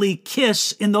holy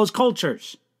kiss in those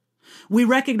cultures. We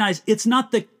recognize it's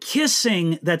not the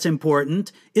kissing that's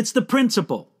important, it's the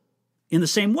principle. In the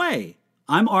same way,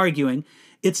 I'm arguing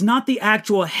it's not the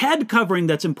actual head covering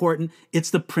that's important, it's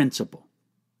the principle.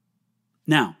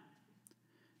 Now,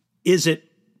 is it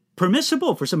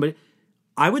permissible for somebody?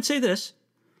 I would say this.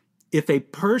 If a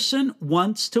woman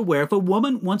wants to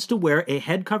wear a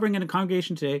head covering in a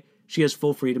congregation today, she has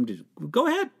full freedom to go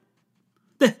ahead.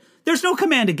 There's no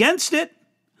command against it.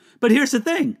 But here's the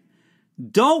thing.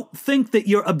 Don't think that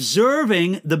you're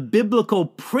observing the biblical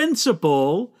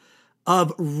principle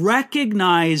of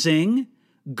recognizing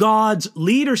God's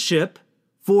leadership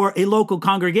for a local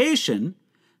congregation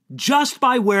just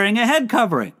by wearing a head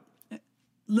covering.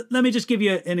 Let me just give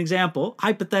you an example,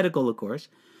 hypothetical, of course.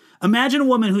 Imagine a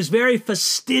woman who's very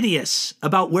fastidious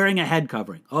about wearing a head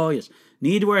covering. Oh, yes,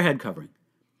 need to wear a head covering.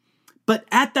 But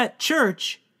at that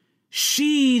church,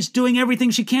 she's doing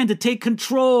everything she can to take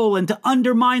control and to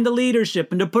undermine the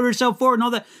leadership and to put herself forward and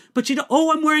all that. But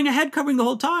I'm wearing a head covering the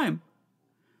whole time.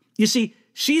 You see,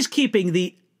 she's keeping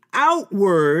the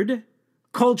outward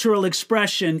cultural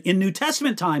expression in New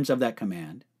Testament times of that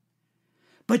command,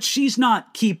 but she's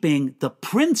not keeping the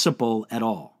principle at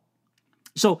all.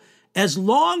 So as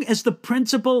long as the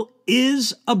principle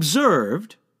is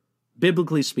observed,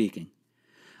 biblically speaking,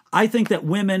 I think that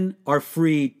women are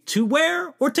free to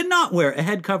wear or to not wear a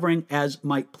head covering as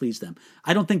might please them.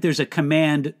 I don't think there's a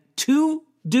command to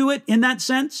do it in that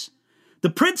sense. The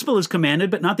principle is commanded,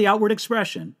 but not the outward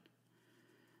expression.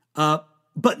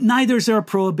 But neither is there a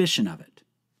prohibition of it.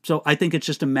 So I think it's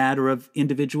just a matter of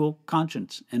individual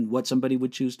conscience and what somebody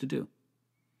would choose to do.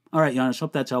 All right, Janos,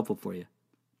 hope that's helpful for you.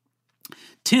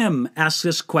 Tim asks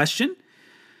this question.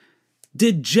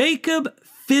 Did Jacob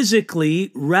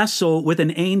physically wrestle with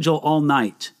an angel all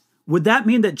night? Would that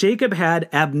mean that Jacob had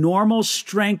abnormal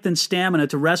strength and stamina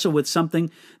to wrestle with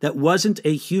something that wasn't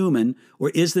a human, or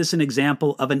is this an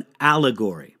example of an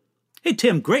allegory? Hey,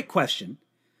 Tim, great question.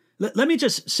 Let me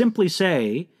just simply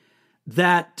say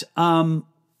that,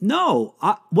 no.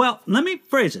 Well, let me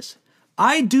phrase this.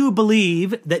 I do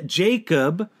believe that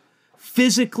Jacob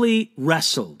physically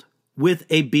wrestled with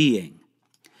a being.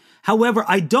 However,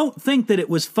 I don't think that it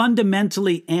was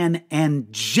fundamentally an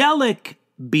angelic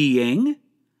being.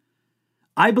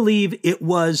 I believe it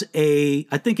was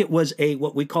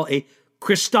what we call a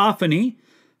Christophany,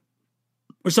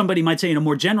 or somebody might say in a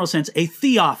more general sense, a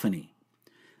theophany.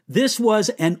 This was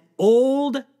an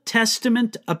Old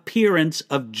Testament appearance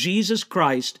of Jesus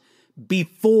Christ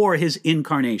before his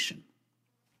incarnation.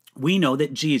 We know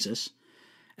that Jesus,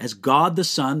 as God the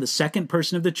Son, the second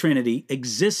person of the Trinity,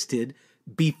 existed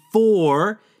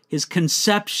before his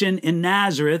conception in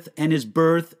Nazareth and his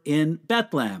birth in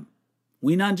Bethlehem.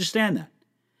 We understand that.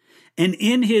 And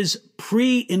in his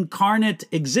pre-incarnate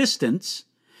existence,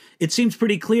 it seems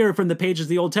pretty clear from the pages of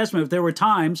the Old Testament, if there were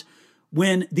times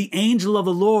when the angel of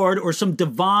the Lord or some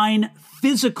divine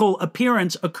physical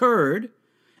appearance occurred,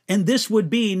 and this would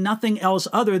be nothing else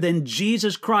other than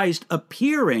Jesus Christ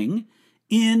appearing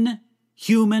in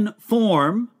human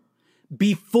form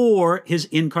before his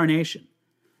incarnation.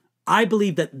 I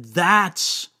believe that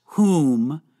that's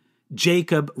whom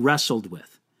Jacob wrestled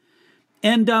with.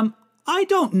 And I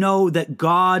don't know that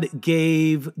God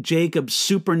gave Jacob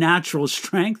supernatural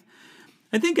strength.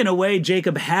 I think in a way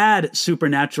Jacob had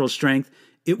supernatural strength.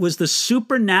 It was the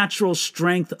supernatural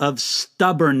strength of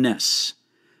stubbornness.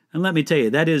 And let me tell you,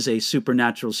 that is a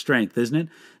supernatural strength, isn't it?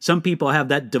 Some people have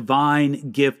that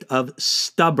divine gift of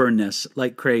stubbornness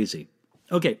like crazy.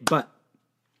 Okay, but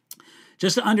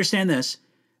just to understand this,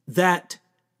 that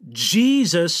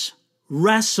Jesus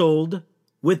wrestled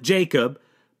with Jacob.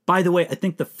 By the way, I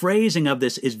think the phrasing of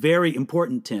this is very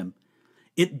important, Tim.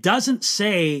 It doesn't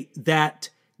say that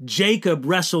Jacob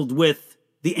wrestled with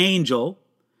the angel.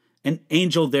 An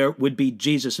angel there would be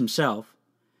Jesus himself.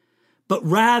 But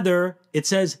rather, it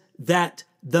says that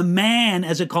the man,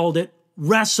 as it called it,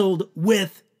 wrestled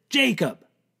with Jacob.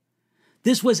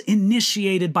 This was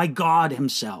initiated by God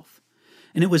himself.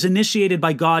 And it was initiated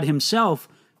by God himself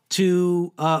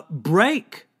to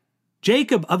break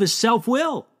Jacob of his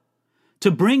self-will, to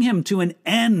bring him to an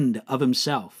end of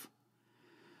himself.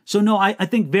 So no, I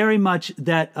think very much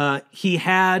that he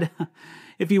had,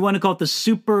 if you want to call it, the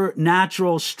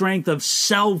supernatural strength of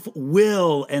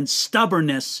self-will and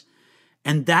stubbornness,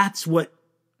 and that's what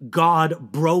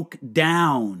God broke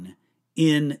down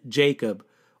in Jacob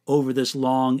over this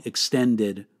long,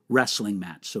 extended wrestling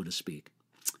match, so to speak.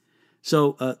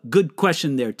 So good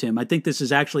question there, Tim. I think this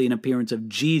is actually an appearance of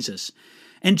Jesus.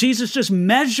 And Jesus just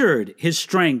measured his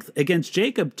strength against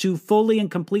Jacob to fully and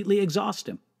completely exhaust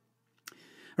him.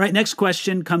 All right, next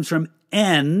question comes from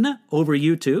N over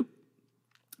YouTube.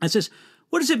 It says,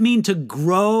 what does it mean to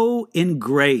grow in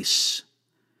grace?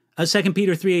 2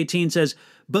 Peter 3:18 says,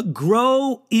 but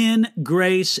grow in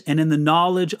grace and in the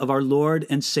knowledge of our Lord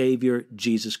and Savior,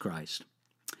 Jesus Christ.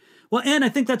 Well, N, I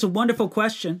think that's a wonderful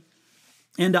question.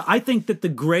 And I think that the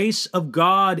grace of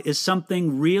God is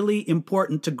something really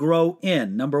important to grow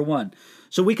in, number one.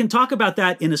 So we can talk about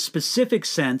that in a specific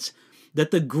sense,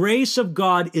 that the grace of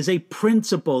God is a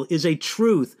principle, is a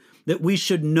truth that we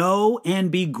should know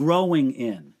and be growing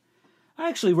in. I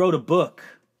actually wrote a book.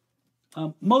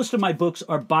 Most of my books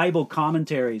are Bible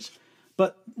commentaries,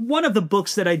 but one of the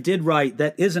books that I did write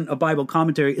that isn't a Bible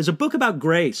commentary is a book about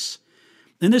grace.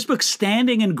 And this book,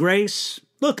 Standing in Grace,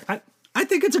 look, I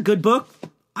think it's a good book.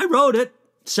 I wrote it,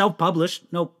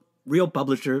 self-published. No real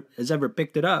publisher has ever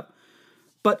picked it up.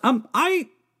 But I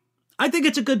think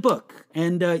it's a good book.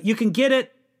 And you can get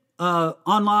it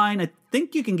online. I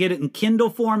think you can get it in Kindle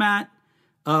format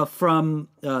from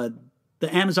the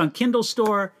Amazon Kindle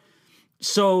store.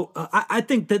 So I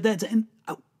think that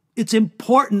it's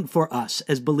important for us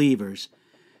as believers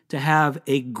to have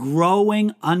a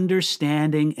growing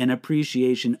understanding and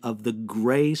appreciation of the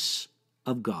grace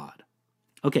of God.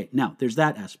 Okay, now there's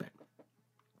that aspect.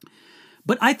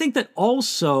 But I think that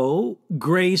also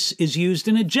grace is used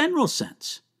in a general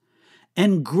sense.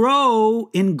 And grow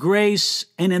in grace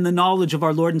and in the knowledge of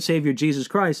our Lord and Savior Jesus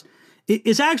Christ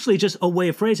is actually just a way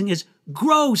of phrasing is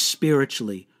grow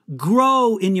spiritually,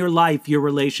 grow in your life, your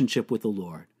relationship with the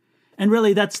Lord. And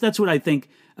really that's what I think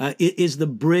is the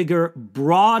bigger,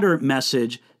 broader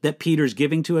message that Peter's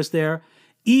giving to us there,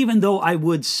 even though I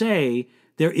would say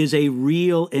there is a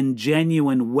real and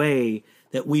genuine way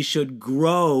that we should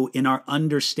grow in our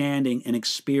understanding and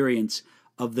experience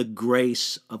of the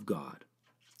grace of God.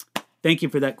 Thank you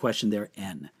for that question there,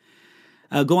 N.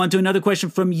 Go on to another question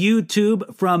from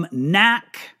YouTube from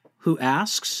Knack, who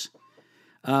asks,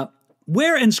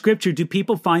 where in Scripture do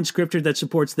people find Scripture that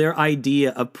supports their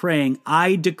idea of praying,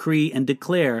 I decree and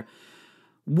declare?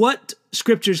 What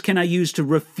Scriptures can I use to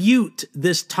refute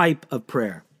this type of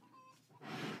prayer?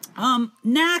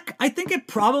 Knack, I think it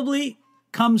probably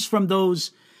comes from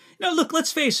those, look,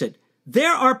 let's face it.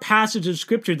 There are passages of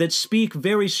Scripture that speak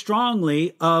very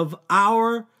strongly of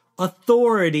our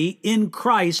authority in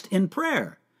Christ in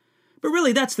prayer. But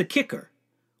really, that's the kicker.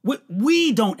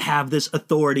 We don't have this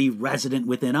authority resident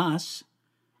within us.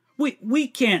 We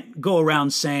can't go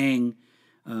around saying,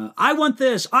 I want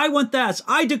this, I want that,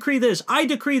 I decree this, I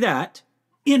decree that,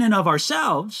 in and of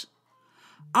ourselves.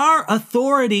 Our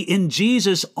authority in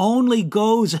Jesus only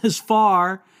goes as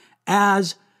far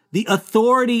as the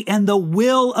authority and the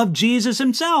will of Jesus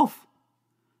himself.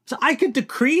 So I could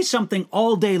decree something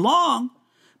all day long,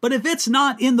 but if it's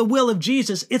not in the will of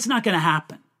Jesus, it's not going to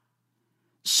happen.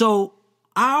 So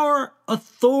our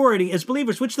authority as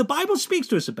believers, which the Bible speaks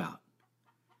to us about,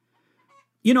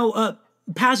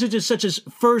 passages such as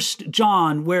 1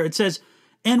 John, where it says,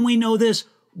 and we know this,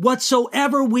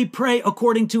 whatsoever we pray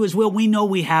according to his will, we know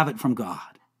we have it from God.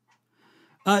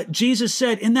 Jesus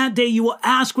said, in that day you will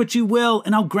ask what you will,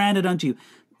 and I'll grant it unto you.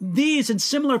 These and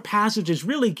similar passages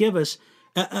really give us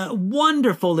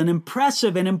wonderful and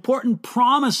impressive and important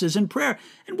promises in prayer.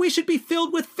 And we should be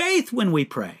filled with faith when we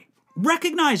pray,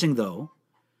 recognizing, though,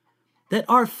 that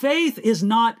our faith is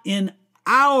not in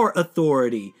our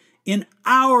authority, in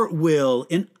our will,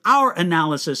 in our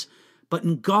analysis, but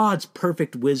in God's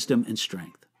perfect wisdom and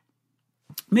strength.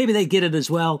 Maybe they get it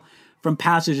as well from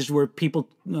passages where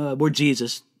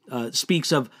Jesus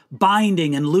speaks of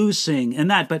binding and loosing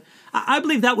and that. But I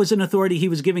believe that was an authority he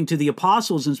was giving to the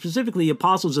apostles, and specifically the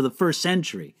apostles of the first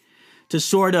century, to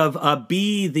sort of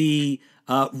be the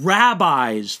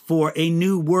rabbis for a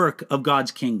new work of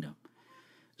God's kingdom.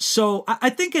 So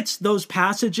I think it's those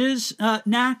passages,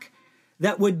 Knack,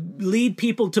 that would lead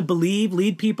people to believe,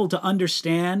 lead people to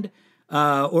understand,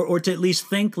 or to at least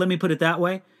think, let me put it that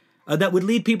way, that would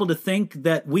lead people to think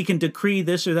that we can decree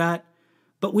this or that.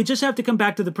 But we just have to come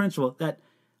back to the principle that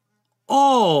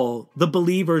all the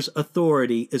believers'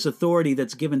 authority is authority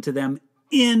that's given to them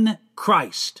in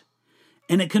Christ.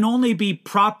 And it can only be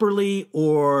properly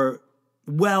or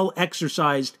well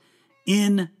exercised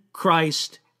in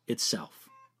Christ itself.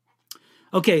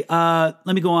 Okay, let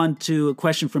me go on to a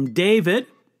question from David.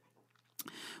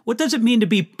 What does it mean to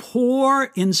be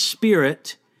poor in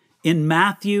spirit in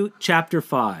Matthew chapter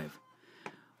 5?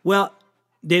 Well,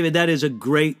 David, that is a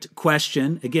great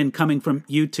question. Again, coming from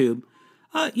YouTube.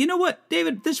 You know what,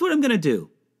 David? This is what I'm going to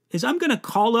do. Is I'm going to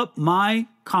call up my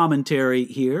commentary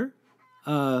here.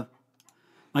 My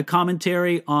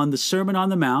commentary on the Sermon on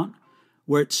the Mount,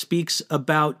 where it speaks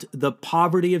about the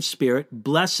poverty of spirit.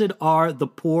 Blessed are the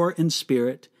poor in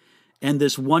spirit, and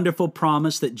this wonderful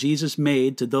promise that Jesus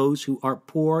made to those who are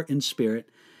poor in spirit.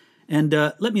 And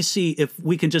let me see if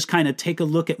we can just kind of take a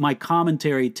look at my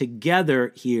commentary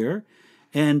together here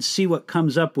and see what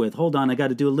comes up with. Hold on, I got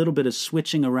to do a little bit of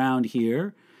switching around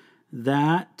here.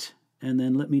 That, and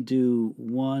then let me do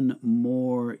one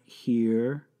more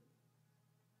here.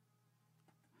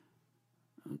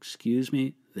 Excuse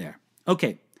me, there.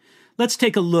 Okay, let's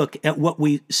take a look at what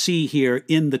we see here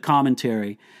in the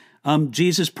commentary.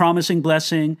 Jesus promising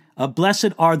blessing,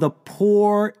 blessed are the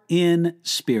poor in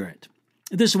spirit.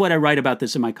 This is what I write about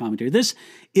this in my commentary. This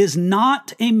is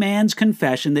not a man's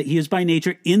confession that he is by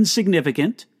nature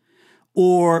insignificant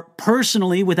or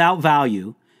personally without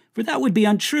value, for that would be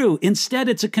untrue. Instead,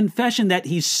 it's a confession that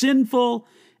he's sinful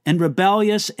and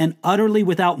rebellious and utterly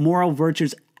without moral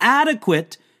virtues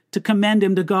adequate to commend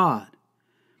him to God.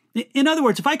 In other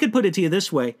words, if I could put it to you this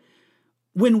way,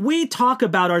 when we talk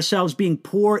about ourselves being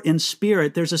poor in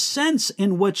spirit, there's a sense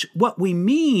in which what we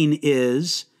mean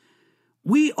is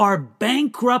we are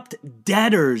bankrupt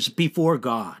debtors before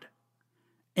God,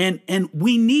 and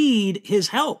we need his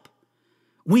help.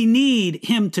 We need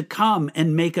him to come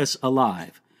and make us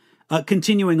alive.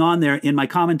 Continuing on there in my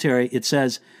commentary, it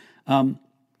says,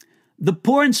 the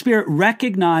poor in spirit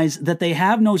recognize that they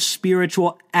have no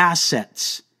spiritual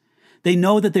assets. They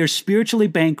know that they're spiritually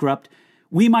bankrupt.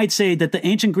 We might say that the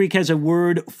ancient Greek has a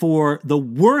word for the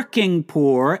working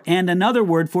poor and another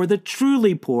word for the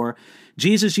truly poor.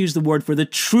 Jesus used the word for the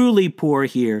truly poor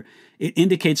here. It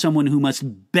indicates someone who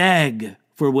must beg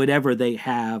for whatever they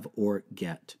have or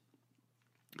get.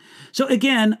 So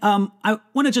again, I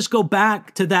want to just go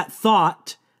back to that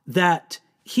thought that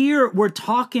here we're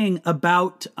talking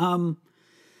about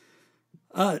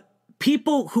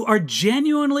people who are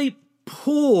genuinely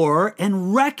poor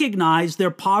and recognize their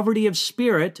poverty of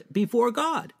spirit before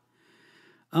God.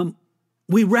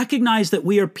 We recognize that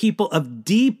we are people of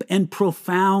deep and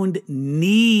profound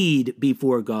need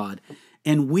before God,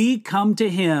 and we come to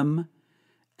Him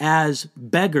as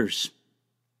beggars,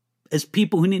 as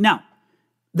people who need. Now,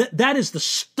 that is the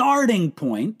starting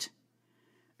point,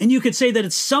 and you could say that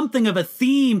it's something of a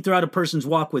theme throughout a person's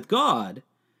walk with God,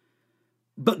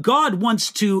 but God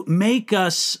wants to make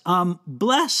us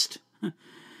blessed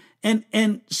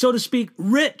and so to speak,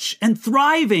 rich and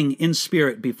thriving in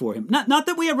spirit before Him. Not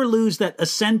that we ever lose that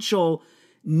essential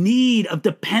need of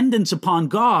dependence upon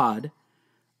God,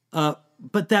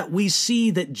 but that we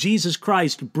see that Jesus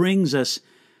Christ brings us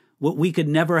what we could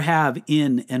never have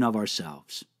in and of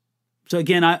ourselves. So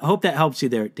again, I hope that helps you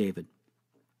there, David.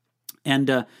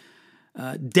 And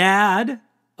Dad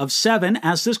of 7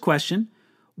 asked this question: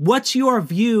 what's your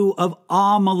view of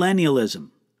amillennialism?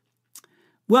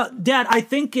 Well, Dad, I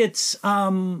think it's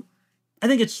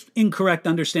incorrect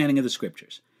understanding of the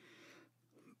Scriptures.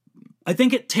 I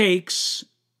think it takes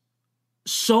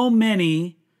so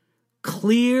many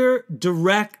clear,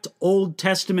 direct Old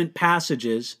Testament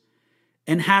passages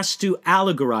and has to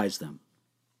allegorize them.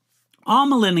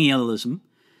 Amillennialism,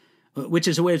 which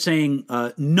is a way of saying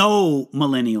no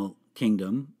millennial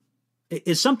kingdom,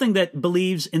 is something that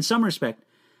believes, in some respect,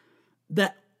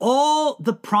 that all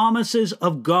the promises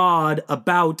of God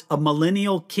about a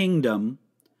millennial kingdom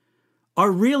are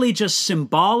really just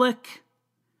symbolic,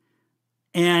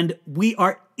 and we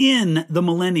are in the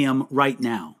millennium right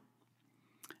now.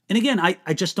 And again,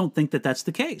 I just don't think that that's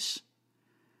the case.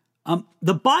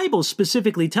 The Bible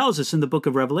specifically tells us in the book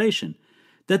of Revelation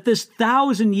that this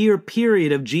 1,000-year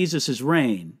period of Jesus'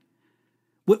 reign,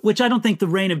 which I don't think the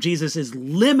reign of Jesus is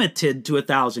limited to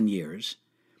 1,000 years,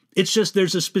 it's just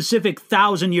there's a specific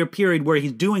 1,000-year period where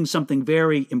He's doing something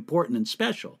very important and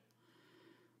special.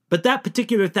 But that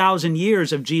particular 1,000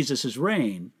 years of Jesus'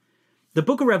 reign, the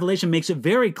book of Revelation makes it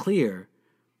very clear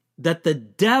that the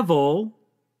devil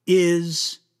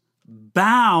is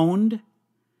bound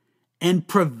and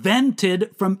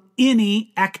prevented from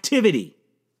any activity.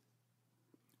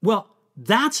 Well,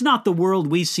 that's not the world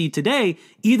we see today,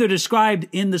 either described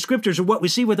in the Scriptures or what we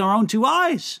see with our own two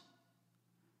eyes.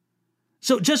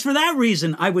 So just for that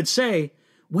reason, I would say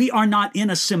we are not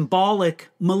in a symbolic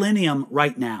millennium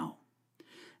right now.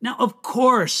 Now, of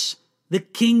course, the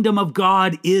kingdom of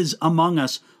God is among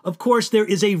us. Of course, there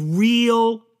is a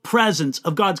real presence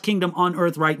of God's kingdom on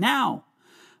earth right now,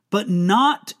 but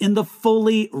not in the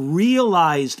fully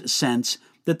realized sense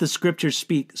that the Scriptures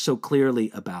speak so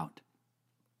clearly about.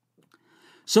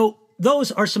 So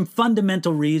those are some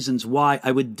fundamental reasons why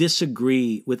I would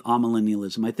disagree with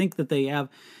amillennialism. I think that they have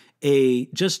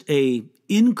just a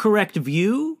incorrect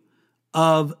view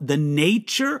of the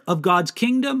nature of God's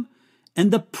kingdom and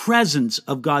the presence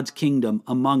of God's kingdom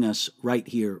among us right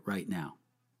here, right now.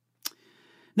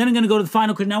 Then I'm going to go to the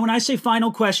final question. Now, when I say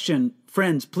final question,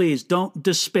 friends, please don't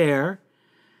despair.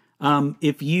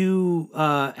 If you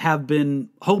have been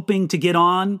hoping to get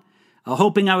on,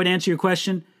 hoping I would answer your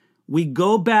question, we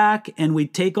go back and we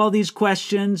take all these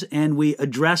questions and we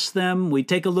address them. We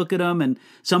take a look at them, and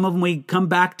some of them we come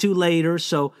back to later.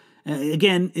 So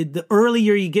again, the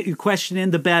earlier you get your question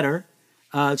in, the better.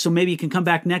 So maybe you can come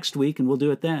back next week and we'll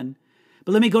do it then.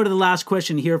 But let me go to the last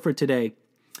question here for today.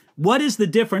 What is the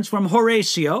difference, from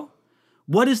Horatio,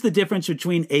 what is the difference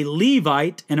between a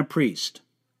Levite and a priest?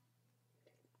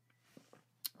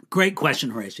 Great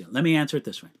question, Horatio. Let me answer it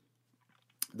this way.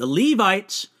 The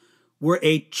Levites were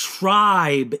a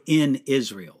tribe in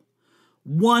Israel,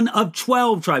 one of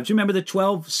 12 tribes. You remember the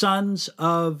 12 sons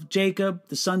of Jacob,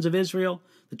 the sons of Israel,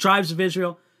 the tribes of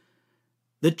Israel?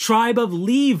 The tribe of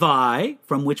Levi,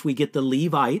 from which we get the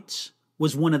Levites,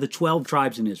 was one of the 12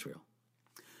 tribes in Israel.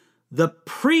 The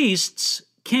priests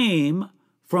came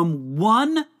from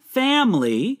one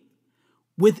family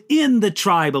within the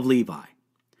tribe of Levi.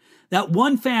 That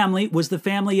one family was the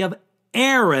family of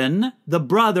Aaron, the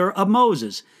brother of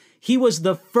Moses. He was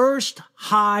the first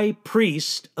high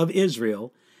priest of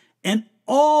Israel, and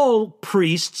all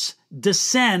priests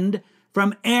descend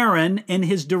from Aaron and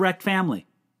his direct family.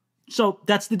 So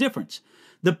that's the difference.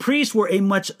 The priests were a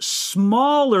much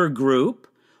smaller group,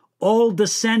 all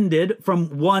descended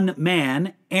from one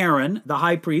man, Aaron, the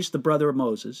high priest, the brother of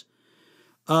Moses.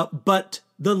 But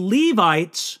the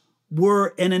Levites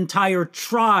were an entire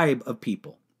tribe of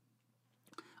people.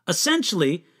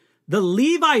 Essentially, the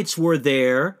Levites were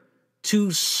there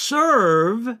to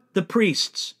serve the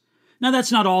priests. Now,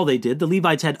 that's not all they did. The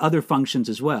Levites had other functions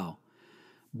as well.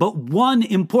 But one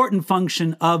important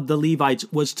function of the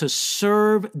Levites was to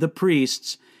serve the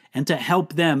priests and to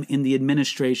help them in the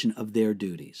administration of their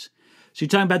duties. So you're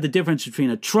talking about the difference between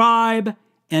a tribe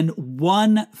and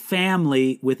one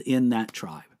family within that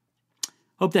tribe.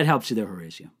 Hope that helps you there,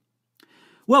 Horatio.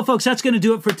 Well, folks, that's going to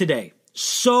do it for today.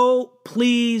 So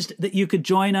pleased that you could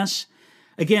join us.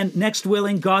 Again, next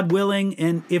willing, God willing,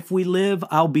 and if we live,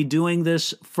 I'll be doing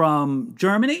this from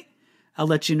Germany. I'll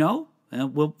let you know.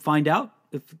 We'll find out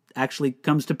if it actually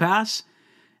comes to pass.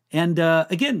 And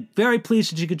again, very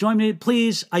pleased that you could join me.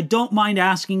 Please, I don't mind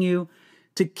asking you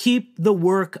to keep the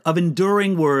work of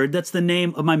Enduring Word, that's the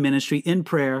name of my ministry, in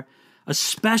prayer,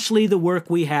 especially the work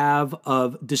we have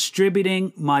of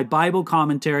distributing my Bible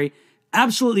commentary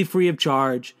absolutely free of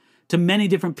charge to many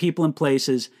different people and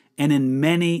places and in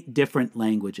many different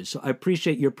languages. So I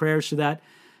appreciate your prayers for that.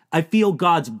 I feel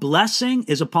God's blessing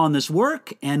is upon this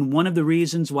work, and one of the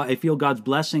reasons why I feel God's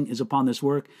blessing is upon this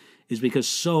work is because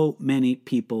so many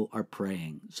people are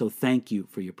praying. So thank you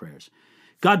for your prayers.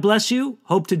 God bless you.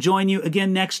 Hope to join you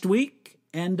again next week,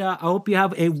 and I hope you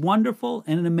have a wonderful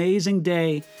and an amazing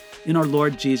day in our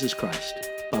Lord Jesus Christ.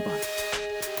 Bye-bye.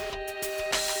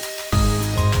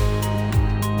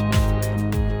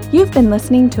 You've been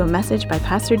listening to a message by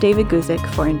Pastor David Guzik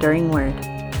for Enduring Word.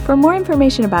 For more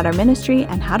information about our ministry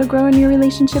and how to grow in your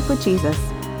relationship with Jesus,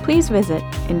 please visit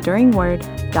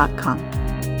enduringword.com.